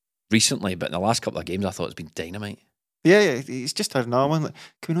recently, but in the last couple of games, I thought it's been dynamite. Yeah, he's just had another one. Like,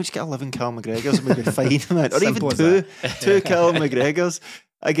 can we not just get 11 Callum McGregors and maybe fine him out? Or even two Callum McGregors.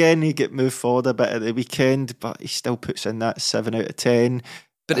 Again, he get moved forward a bit at the weekend, but he still puts in that 7 out of 10.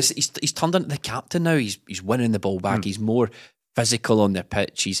 But he's turned into the captain now. He's winning the ball back. He's more physical on the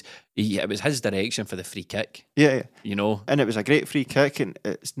pitch. It was his direction for the free kick. Yeah. And it was a great free kick, and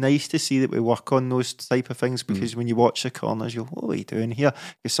it's nice to see that we work on those type of things, because when you watch the corners, you go, what are we doing here?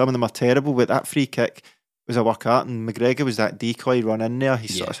 Because some of them are terrible, but that free kick was a workout, and McGregor was that decoy run in there. He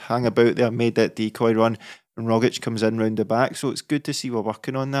sort of hung about there, made that decoy run, and Rogic comes in round the back. So it's good to see we're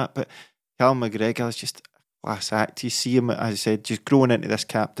working on that. But Callum McGregor is just a class act. You see him, as I said, just growing into this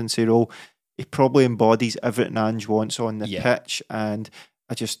captaincy role. He probably embodies everything Ange wants on the pitch, and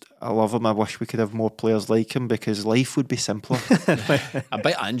I love him. I wish we could have more players like him, because life would be simpler. I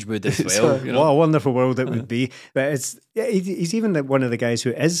bet Ange would as well. What a wonderful world it would be. But he's even one of the guys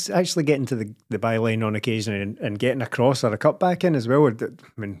who is actually getting to the byline on occasion and getting a cross or a cutback in as well. I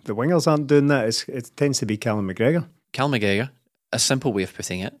mean, the wingers aren't doing that. It tends to be Callum McGregor. Callum McGregor, a simple way of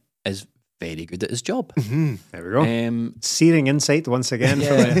putting it, is very good at his job. There we go. Searing insight once again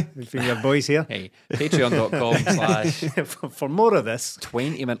from your boys here. Hey, patreon.com/ for more of this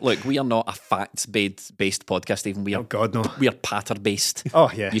 20 minutes. Look, we are not a facts-based podcast, even. We are, no. We are patter-based.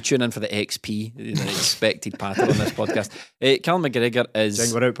 Oh, yeah. You tune in for the XP, the expected patter on this podcast. Callum McGregor is... Do you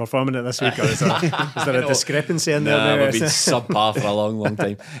think we're outperforming it this week, or is there a discrepancy in there? Nah, we've been subpar for a long, long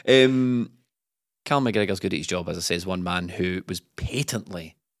time. Callum McGregor's good at his job, as I says, one man who was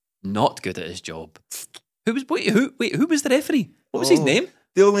patently not good at his job. Who was the referee? What was his name?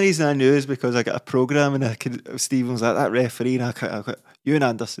 The only reason I knew is because I got a programme and Stephen was like, that referee, and I got Ewan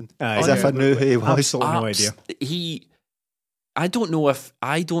Anderson. As if I knew who he was. Absolutely no idea. I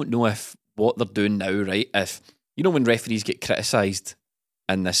don't know if what they're doing now, right? If you know when referees get criticised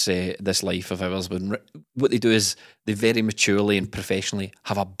in this life of ours, when what they do is they very maturely and professionally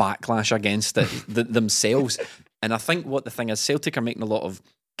have a backlash against it themselves. And I think what the thing is, Celtic are making a lot of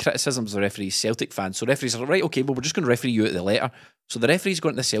criticisms of the referees, Celtic fans. So referees are like, right, okay, well, we're just going to referee you at the letter. So the referees go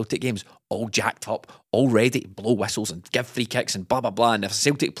into the Celtic games all jacked up, all ready to blow whistles and give free kicks and blah, blah, blah. And if a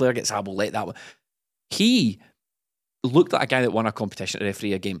Celtic player gets we'll let that one. He looked at a guy that won a competition to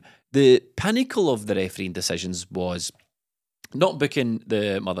referee a game. The pinnacle of the refereeing decisions was not booking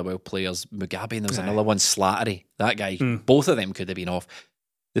the Motherwell players, Mugabe, and there was another one, Slattery. That guy, both of them could have been off.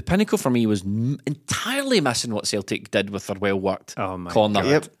 The pinnacle for me was entirely missing what Celtic did with their well-worked corner.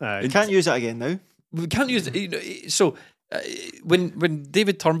 Yep. You can't use that again now. We can't use it. So when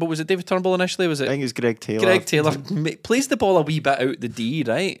David Turnbull, was it David Turnbull initially? Was it? I think it was Greg Taylor. Greg Taylor plays the ball a wee bit out the D,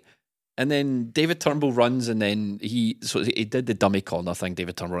 right? And then David Turnbull runs, and then he did the dummy corner thing,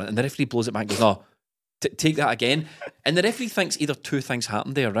 David Turnbull, and the referee blows it back and goes, no, take that again. And the referee thinks either two things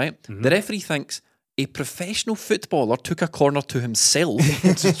happened there, right? Mm-hmm. The referee thinks a professional footballer took a corner to himself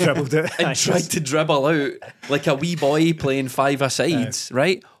just dribbled it and tried to dribble out like a wee boy playing five-a-sides,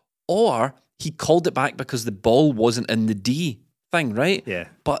 right? Or he called it back because the ball wasn't in the D thing, right? Yeah.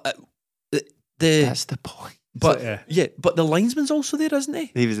 But that's the point. But but the linesman's also there, isn't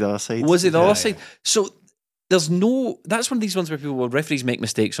he? He was the other side. Was he the other side? So that's one of these ones where referees make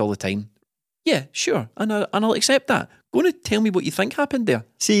mistakes all the time. Yeah, sure, and I'll accept that. Go and tell me what you think happened there.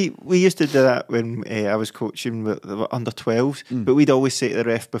 See, we used to do that when I was coaching with the under 12s, but we'd always say to the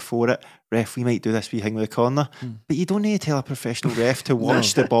ref before it, ref, we might do this wee thing with the corner, but you don't need to tell a professional ref to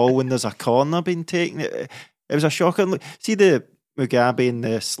watch the ball when there's a corner being taken. It was a shocker. Look, see the Mugabe and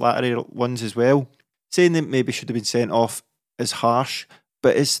the Slattery ones as well, saying that maybe should have been sent off is harsh,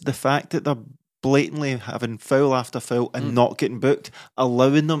 but it's the fact that they're blatantly having foul after foul and not getting booked,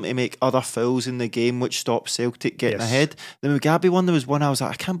 allowing them to make other fouls in the game, which stops Celtic getting ahead. The Mugabe one, there was one I was like,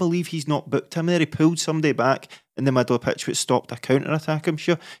 I can't believe he's not booked him there. He pulled somebody back in the middle of the pitch, which stopped a counter-attack, I'm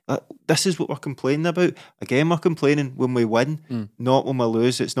sure. This is what we're complaining about. Again, we're complaining when we win, not when we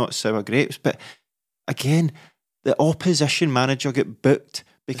lose. It's not sour grapes. But again, the opposition manager got booked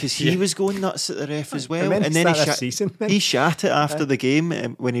because he was going nuts at the ref as well. And then he shat it after the game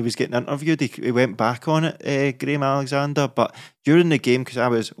when he was getting interviewed. He went back on it, Graham Alexander. But during the game, because I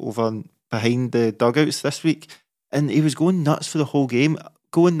was over behind the dugouts this week, and he was going nuts for the whole game.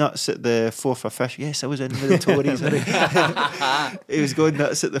 Going nuts at the fourth official. Yes, I was in with the Tories. He was going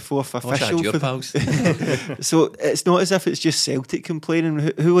nuts at the fourth official. So it's not as if it's just Celtic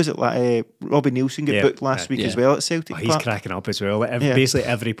complaining. Who was it? Like Robbie Nielsen got booked last week as well at Celtic. He's cracking up as well. Basically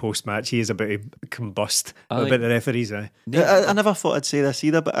every post-match he is about to combust about the referees. I never thought I'd say this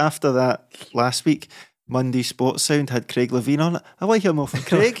either, but after that last week, Monday Sports Sound had Craig Levein on it. I like him off of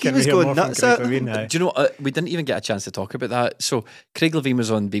Craig. He was going nuts at him. Do you know what? We didn't even get a chance to talk about that. So Craig Levein was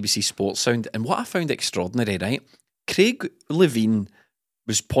on BBC Sports Sound, and what I found extraordinary, right? Craig Levein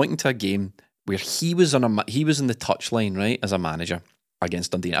was pointing to a game where he was in the touchline, right, as a manager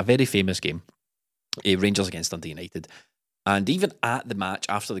against Dundee, a very famous game, Rangers against Dundee United. And even at the match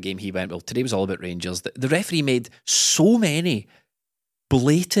after the game, he went, well, today was all about Rangers. The referee made so many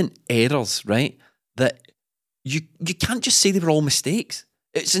blatant errors, right, that you can't just say they were all mistakes.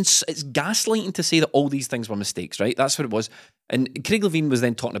 It's gaslighting to say that all these things were mistakes, right? That's what it was. And Craig Levein was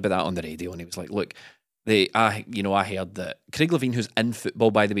then talking about that on the radio, and he was like, look, I heard that Craig Levein, who's in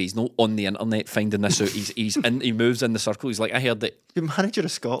football, by the way, he's not on the internet finding this out. He moves in the circle. He's like, I heard that the manager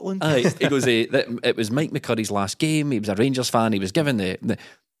of Scotland. He goes, that it was Mike McCurry's last game. He was a Rangers fan. He was given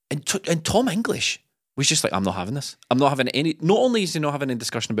and Tom English was just like, I'm not having this. I'm not having any. Not only is he not having any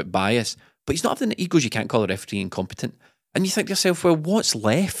discussion about bias, but he's not having. He goes, you can't call a referee incompetent. And you think to yourself, well, what's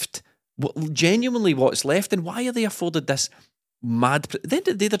left? Genuinely, what's left? And why are they afforded this mad?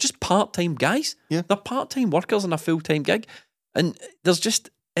 They're just part-time guys. Yeah, they're part-time workers in a full-time gig, and there's just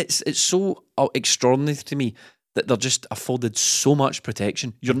it's so extraordinary to me that they're just afforded so much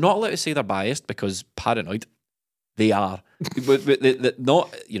protection. You're not allowed to say they're biased because paranoid. They are. But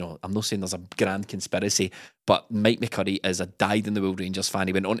not, I'm not saying there's a grand conspiracy, but Mike McCurry is a dyed-in-the-wool Rangers fan.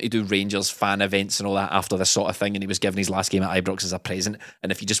 He went on to do Rangers fan events and all that after this sort of thing, and he was given his last game at Ibrox as a present.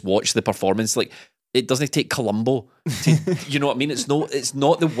 And if you just watch the performance, like, it doesn't take Columbo to, you know what I mean? It's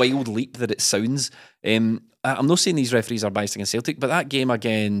not the wild leap that it sounds. I'm not saying these referees are biased against Celtic, but that game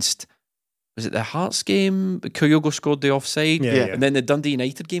against... Was it the Hearts game? Kyogo scored the offside. Yeah. And then the Dundee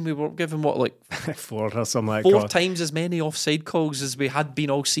United game, we were given 4 or something like that. 4 times as many offside calls as we had been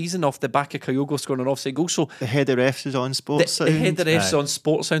all season off the back of Kyogo scoring an offside goal. So the head of refs is on Sports Sound. The head of refs on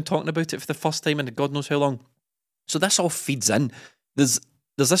Sports Sound talking about it for the first time in God knows how long. So this all feeds in. There's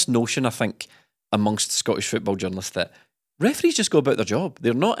this notion, I think, amongst Scottish football journalists that referees just go about their job.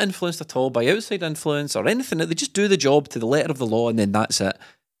 They're not influenced at all by outside influence or anything. They just do the job to the letter of the law and then that's it.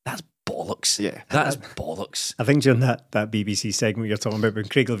 That's bollocks. Yeah. That's bollocks. I think during that BBC segment you're talking about, when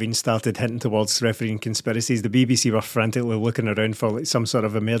Craig Levein started hinting towards refereeing conspiracies, the BBC were frantically looking around for like some sort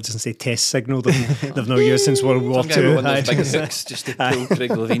of emergency test signal that they've not used since World War II. One of those big hooks just to pull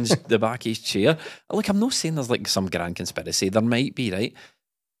Craig Levein's the back of his chair. Look, I'm not saying there's like some grand conspiracy. There might be, right?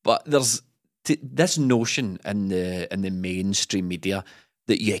 But there's this notion in the mainstream media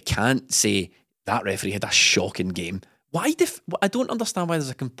that you can't say that referee had a shocking game. Why? I don't understand why there's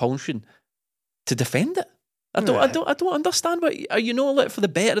a compulsion to defend it. I don't understand why. Are you not, like, for the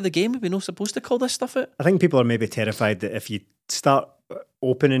better of the game, are we not supposed to call this stuff out? I think people are maybe terrified that if you start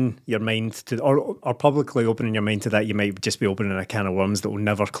opening your mind to, or publicly opening your mind to that, you might just be opening a can of worms that will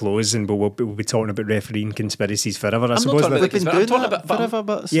never close, and we'll be talking about refereeing conspiracies forever. I'm not talking about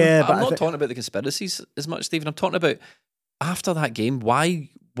the conspiracies as much, Stephen. I'm talking about after that game. Why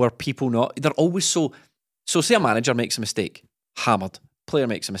were people not? They're always so. So say a manager makes a mistake, hammered. Player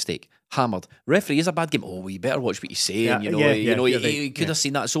makes a mistake, hammered. Referee is a bad game. Oh, you better watch what you say. And you could have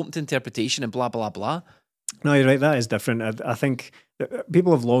seen that. It's open to interpretation and blah blah blah. No, you're right. That is different. I think that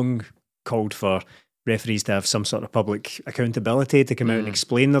people have long called for referees to have some sort of public accountability to come out and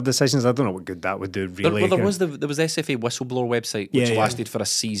explain their decisions. I don't know what good that would do. Really, there was the SFA whistleblower website which lasted for a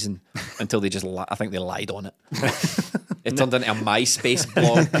season until they just I think they lied on it. It turned into a MySpace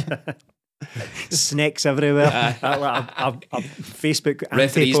blog. Snakes everywhere. Facebook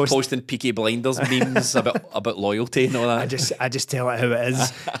referees posting Peaky Blinders memes about loyalty and all that. I just tell it how it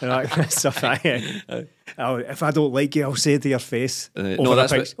is. Stuff. If I don't like you, I'll say it to your face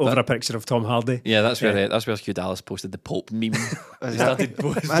over a picture of Tom Hardy. Yeah, that's where Hugh Dallas posted the Pope meme.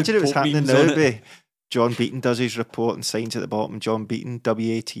 Imagine it was happening now. John Beaton does his report and signs at the bottom, John Beaton,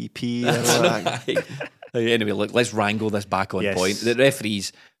 WATP. Anyway, look, let's wrangle this back on point. The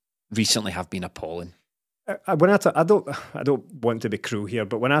referees recently have been appalling. When I don't want to be cruel here,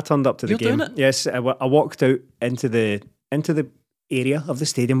 but when I turned up to the game, yes, I walked out into the area of the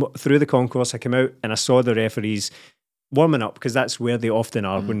stadium through the concourse. I came out and I saw the referees warming up, because that's where they often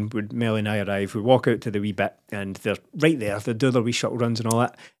are when Mel and I arrive. We walk out to the wee bit and they're right there. They do their wee shuttle runs and all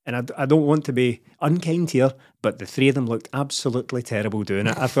that. And I don't want to be unkind here, but the three of them looked absolutely terrible doing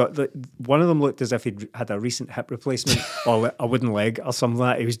it. I thought that one of them looked as if he'd had a recent hip replacement or a wooden leg or something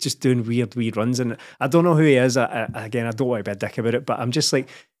like that. He was just doing weird runs. And I don't know who he is. Again, I don't want to be a dick about it, but I'm just like,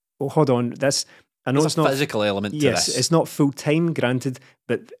 oh, hold on. I know it's not a physical element to this. Yes, it's not full time, granted,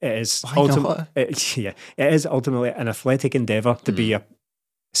 but it is it is ultimately an athletic endeavour to be a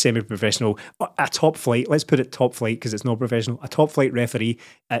semi-professional, a top flight. Let's put it top flight because it's not professional. A top flight referee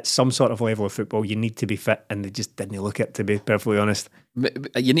at some sort of level of football. You need to be fit, and they just didn't look it. To be perfectly honest,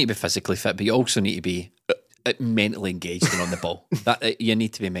 you need to be physically fit, but you also need to be mentally engaged and on the ball. You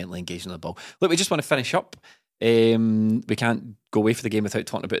need to be mentally engaged on the ball. Look, we just want to finish up. We can't go away for the game without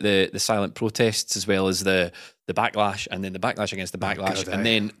talking about the silent protests, as well as the backlash, and then the backlash against the backlash, and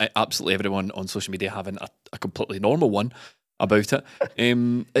then absolutely everyone on social media having a completely normal one about it.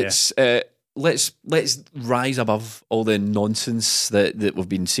 It's let's rise above all the nonsense that we've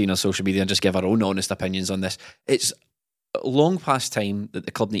been seeing on social media and just give our own honest opinions on this. It's long past time that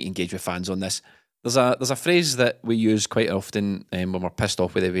the club need to engage with fans on this. There's a phrase that we use quite often when we're pissed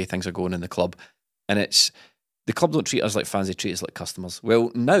off with the way things are going in the club, and it's, the club don't treat us like fans, they treat us like customers.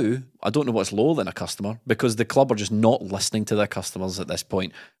 Well, now, I don't know what's lower than a customer, because the club are just not listening to their customers at this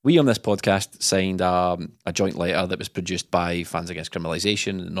point. We on this podcast signed a joint letter that was produced by Fans Against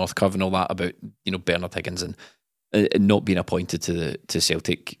Criminalisation, North Cove and all that, about Bernard Higgins and not being appointed to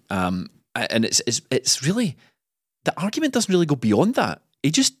Celtic. And it's really, the argument doesn't really go beyond that.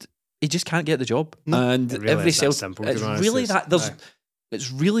 He just can't get the job. No, and really every Celtic, simple, it's really that there's. It's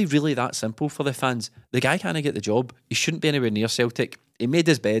really, really that simple for the fans. The guy can't get the job. He shouldn't be anywhere near Celtic. He made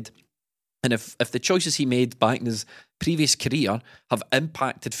his bed. And if the choices he made back in his previous career have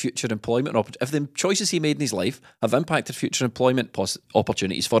impacted future employment if the choices he made in his life have impacted future employment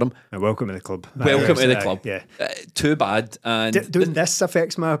opportunities for him, welcome to the club. Welcome to the club. Yeah. Too bad. And doing this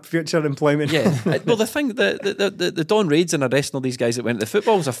affects my future employment. Yeah. Well, the thing, the Don raids and arresting all these guys that went to the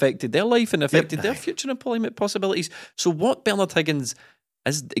football's affected their life and affected their future employment possibilities. So what Bernard Higgins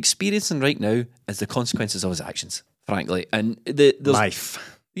is experiencing right now is the consequences of his actions, frankly. And there's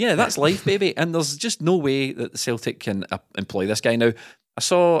life. Yeah, that's life, baby. And there's just no way that the Celtic can employ this guy. Now, I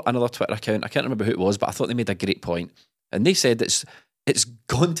saw another Twitter account, I can't remember who it was, but I thought they made a great point. And they said it's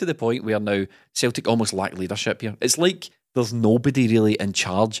gone to the point where now Celtic almost lack leadership here. It's like there's nobody really in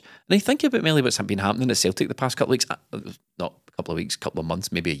charge. And I think about mainly what's been happening at Celtic the past couple of weeks, not a couple of weeks, couple of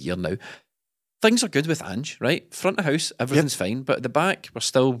months, maybe a year now. Things are good with Ange, right? Front of house, everything's fine. But at the back, we're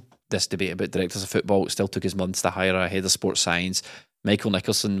still this debate about directors of football. It still took us months to hire a head of sports science. Michael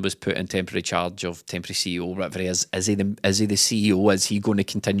Nicholson was put in temporary charge of temporary CEO, whatever he is. Is he the CEO? Is he going to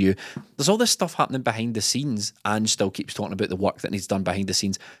continue? There's all this stuff happening behind the scenes. Ange still keeps talking about the work that needs done behind the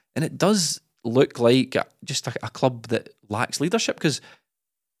scenes. And it does look like just a club that lacks leadership, because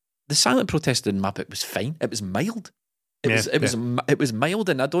the silent protest in my book was fine. It was mild. It was mild,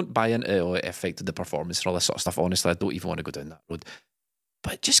 and I don't buy into it affected the performance and all this sort of stuff. Honestly, I don't even want to go down that road.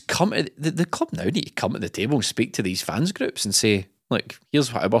 But just come to the club now need to come to the table and speak to these fans groups and say, look,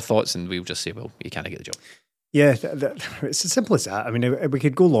 here's what our thoughts, and we'll just say, well, you can't get the job. Yeah, it's as simple as that. I mean, we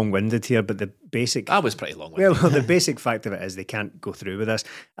could go long-winded here, but the basic... I was pretty long-winded. Well, the basic fact of it is they can't go through with this.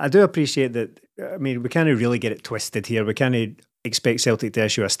 I do appreciate that. I mean, we can't really get it twisted here. We can't expect Celtic to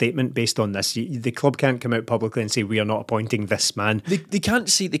issue a statement based on this. The club can't come out publicly and say we are not appointing this man. They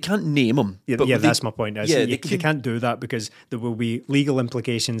can't name him. Yeah, that's my point. They can't do that because there will be legal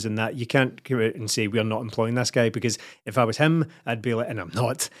implications in that. You can't come out and say we are not employing this guy, because if I was him, I'd be like, and I'm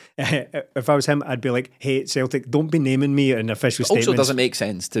not. If I was him, I'd be like, hey, Celtic, don't be naming me in official statements. Also, doesn't make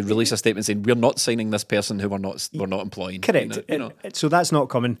sense to release a statement saying we're not signing this person who we're not employing. Correct. So that's not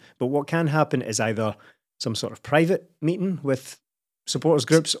coming. But what can happen is either some sort of private meeting with supporters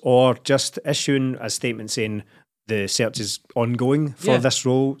groups, or just issuing a statement saying the search is ongoing for this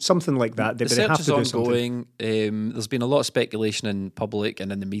role, something like that. The search is ongoing. There's been a lot of speculation in public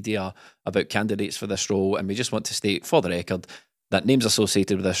and in the media about candidates for this role, and we just want to state for the record that names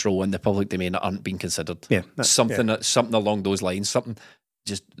associated with this role in the public domain aren't being considered. Something along those lines, something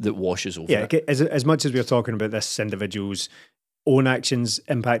just that washes over. Yeah, as much as we're talking about this individual's own actions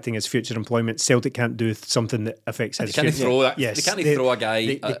impacting his future employment, Celtic can't do something that affects his future. They can't throw a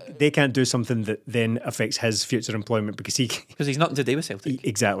guy. They can't do something that then affects his future employment because he's nothing to do with Celtic.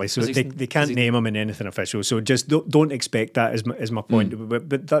 Exactly. So they can't name him in anything official. So just don't expect that is my point.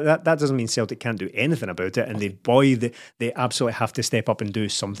 But that doesn't mean Celtic can't do anything about it. And they absolutely have to step up and do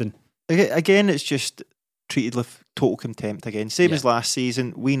something. Again, it's just treated with total contempt again. Same as last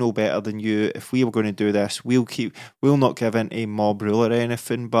season. We know better than you. If we were going to do this, we'll not give in to mob rule or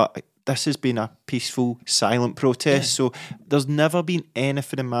anything. But this has been a peaceful, silent protest. So there's never been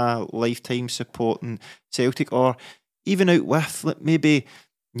anything in my lifetime supporting Celtic, or even out with maybe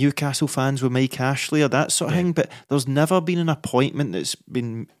Newcastle fans with Mike Ashley or that sort of thing. But there's never been an appointment that's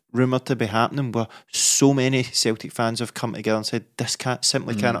been rumoured to be happening where so many Celtic fans have come together and said this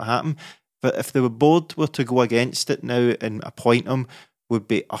simply cannot happen. But if the board were to go against it now and appoint him, would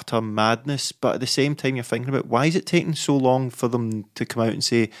be utter madness. But at the same time, you're thinking about, why is it taking so long for them to come out and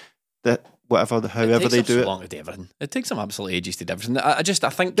say that however they do it? Long to do everything. It takes them absolutely ages to do everything. I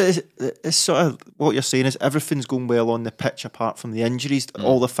think it's sort of what you're saying is everything's going well on the pitch apart from the injuries.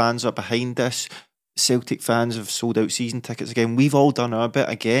 All the fans are behind this. Celtic fans have sold out season tickets again. We've all done our bit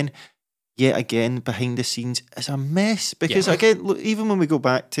again. Yet again, behind the scenes, it's a mess. Because again, look, even when we go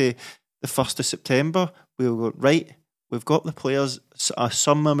back to the 1st of September, we'll go, right, we've got the players,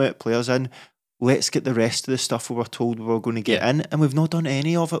 some amount of players in, let's get the rest of the stuff we were told we were going to get in, and we've not done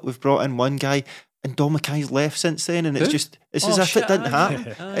any of it. We've brought in one guy, and Dom Mackay's left since then, and it's as if it didn't happen.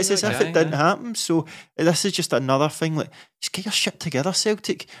 It's as if it didn't happen. So this is just another thing, like, just get your shit together,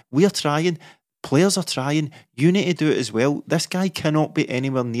 Celtic. We're trying, players are trying, you need to do it as well. This guy cannot be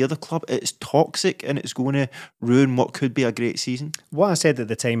anywhere near the club. It's toxic, and it's going to ruin what could be a great season. What I said at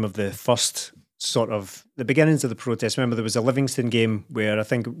the time of the first sort of the beginnings of the protest, remember there was a Livingston game where I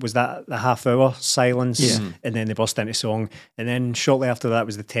think was that the half-hour silence, and then they burst into song, and then shortly after that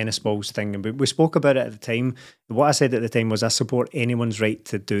was the tennis balls thing, and we spoke about it at the time. What I said at the time was I support anyone's right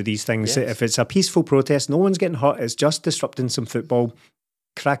to do these things. If it's a peaceful protest, no one's getting hurt, it's just disrupting some football,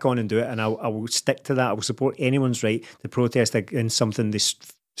 crack on and do it, and I will stick to that. I will support anyone's right to protest against something they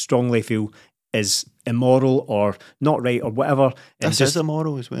strongly feel is immoral or not right or whatever. This is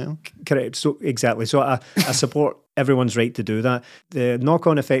immoral as well. Correct. So exactly. So I support everyone's right to do that. The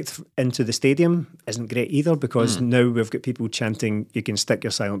knock-on effect into the stadium isn't great either, because now we've got people chanting, "You can stick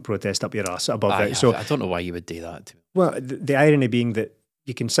your silent protest up your ass" above it. So I don't know why you would do that. Well, the irony being that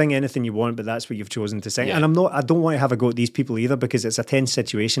you can sing anything you want, but that's what you've chosen to sing. Yeah. And I don't want to have a go at these people either, because it's a tense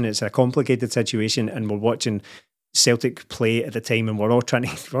situation, it's a complicated situation, and we're watching Celtic play at the time, and we're all trying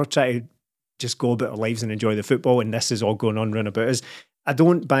to just go about our lives and enjoy the football, and this is all going on round about us. I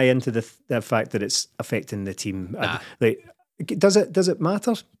don't buy into the fact that it's affecting the team. Nah. Does it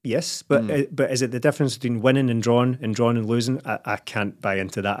matter? Yes, but is it the difference between winning and drawing and losing? I can't buy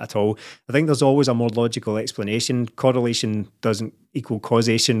into that at all. I think there's always a more logical explanation. Correlation doesn't equal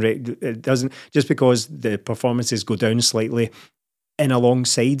causation. It doesn't, just because the performances go down slightly in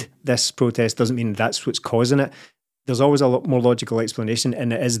alongside this protest doesn't mean that's what's causing it. There's always a lot more logical explanation,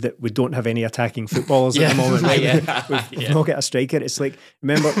 and it is that we don't have any attacking footballers at the moment. Right? We've not got a striker. It's like,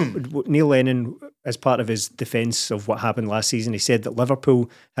 remember Neil Lennon, as part of his defence of what happened last season, he said that Liverpool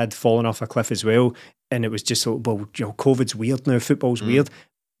had fallen off a cliff as well, and it was just so, well, COVID's weird now, football's weird,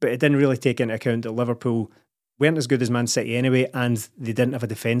 but it didn't really take into account that Liverpool weren't as good as Man City anyway, and they didn't have a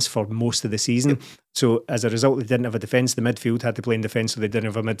defence for most of the season. So as a result, they didn't have a defence. The midfield had to play in defence, so they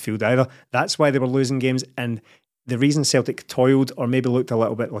didn't have a midfield either. That's why they were losing games. And the reason Celtic toiled, or maybe looked a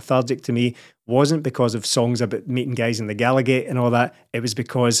little bit lethargic to me, wasn't because of songs about meeting guys in the Gallagate and all that. It was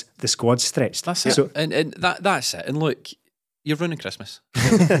because the squad stretched. That's it. So, and that's it. And look, you're ruining Christmas.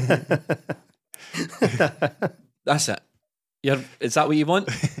 That's it. Is that what you want?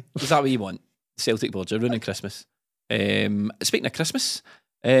 Is that what you want? Celtic board, you're ruining Christmas. Speaking of Christmas,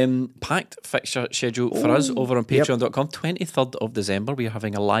 packed fixture schedule for us over on patreon.com. 23rd of December, we are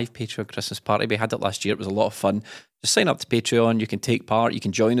having a live Patreon Christmas party. We had it last year. It was a lot of fun. Just sign up to Patreon. You can take part. You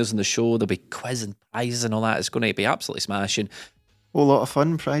can join us on the show. There'll be quiz and prizes and all that. It's going to be absolutely smashing. Whole lot of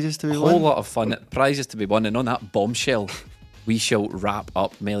fun, prizes to be won. Whole lot of fun, prizes to be won. And on that bombshell, we shall wrap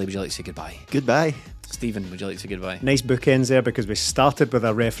up. Melly, would you like to say goodbye? Goodbye. Stephen, would you like to say goodbye? Nice bookends there, because we started with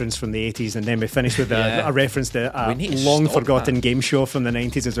a reference from the 80s and then we finished with a reference to a long forgotten game show from the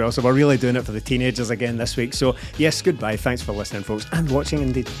 90s as well. So we're really doing it for the teenagers again this week. So yes, goodbye. Thanks for listening, folks, and watching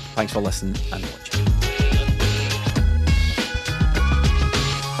indeed. Thanks for listening and watching.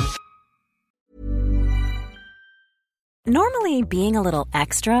 Normally, being a little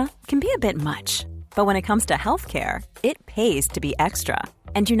extra can be a bit much. But when it comes to healthcare, it pays to be extra.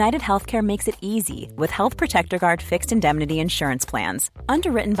 And United Healthcare makes it easy with Health Protector Guard fixed indemnity insurance plans.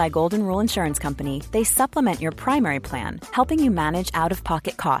 Underwritten by Golden Rule Insurance Company, they supplement your primary plan, helping you manage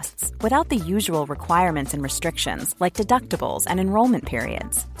out-of-pocket costs without the usual requirements and restrictions like deductibles and enrollment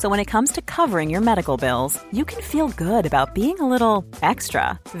periods. So when it comes to covering your medical bills, you can feel good about being a little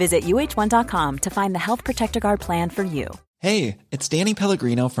extra. Visit UH1.com to find the Health Protector Guard plan for you. Hey, it's Danny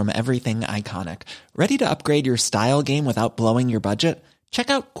Pellegrino from Everything Iconic. Ready to upgrade your style game without blowing your budget? Check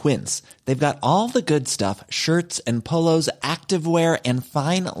out Quince. They've got all the good stuff, shirts and polos, activewear, and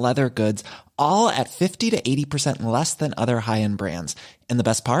fine leather goods, all at 50 to 80% less than other high-end brands. And the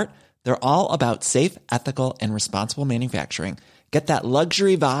best part? They're all about safe, ethical, and responsible manufacturing. Get that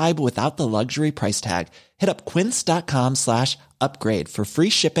luxury vibe without the luxury price tag. Hit up quince.com/upgrade for free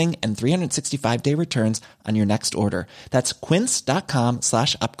shipping and 365-day returns on your next order. That's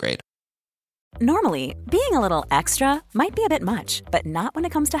quince.com/upgrade. Normally, being a little extra might be a bit much, but not when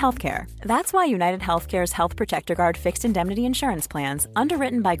it comes to healthcare. That's why United Healthcare's Health Protector Guard fixed indemnity insurance plans,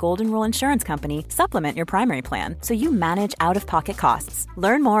 underwritten by Golden Rule Insurance Company, supplement your primary plan so you manage out-of-pocket costs.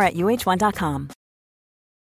 Learn more at UH1.com.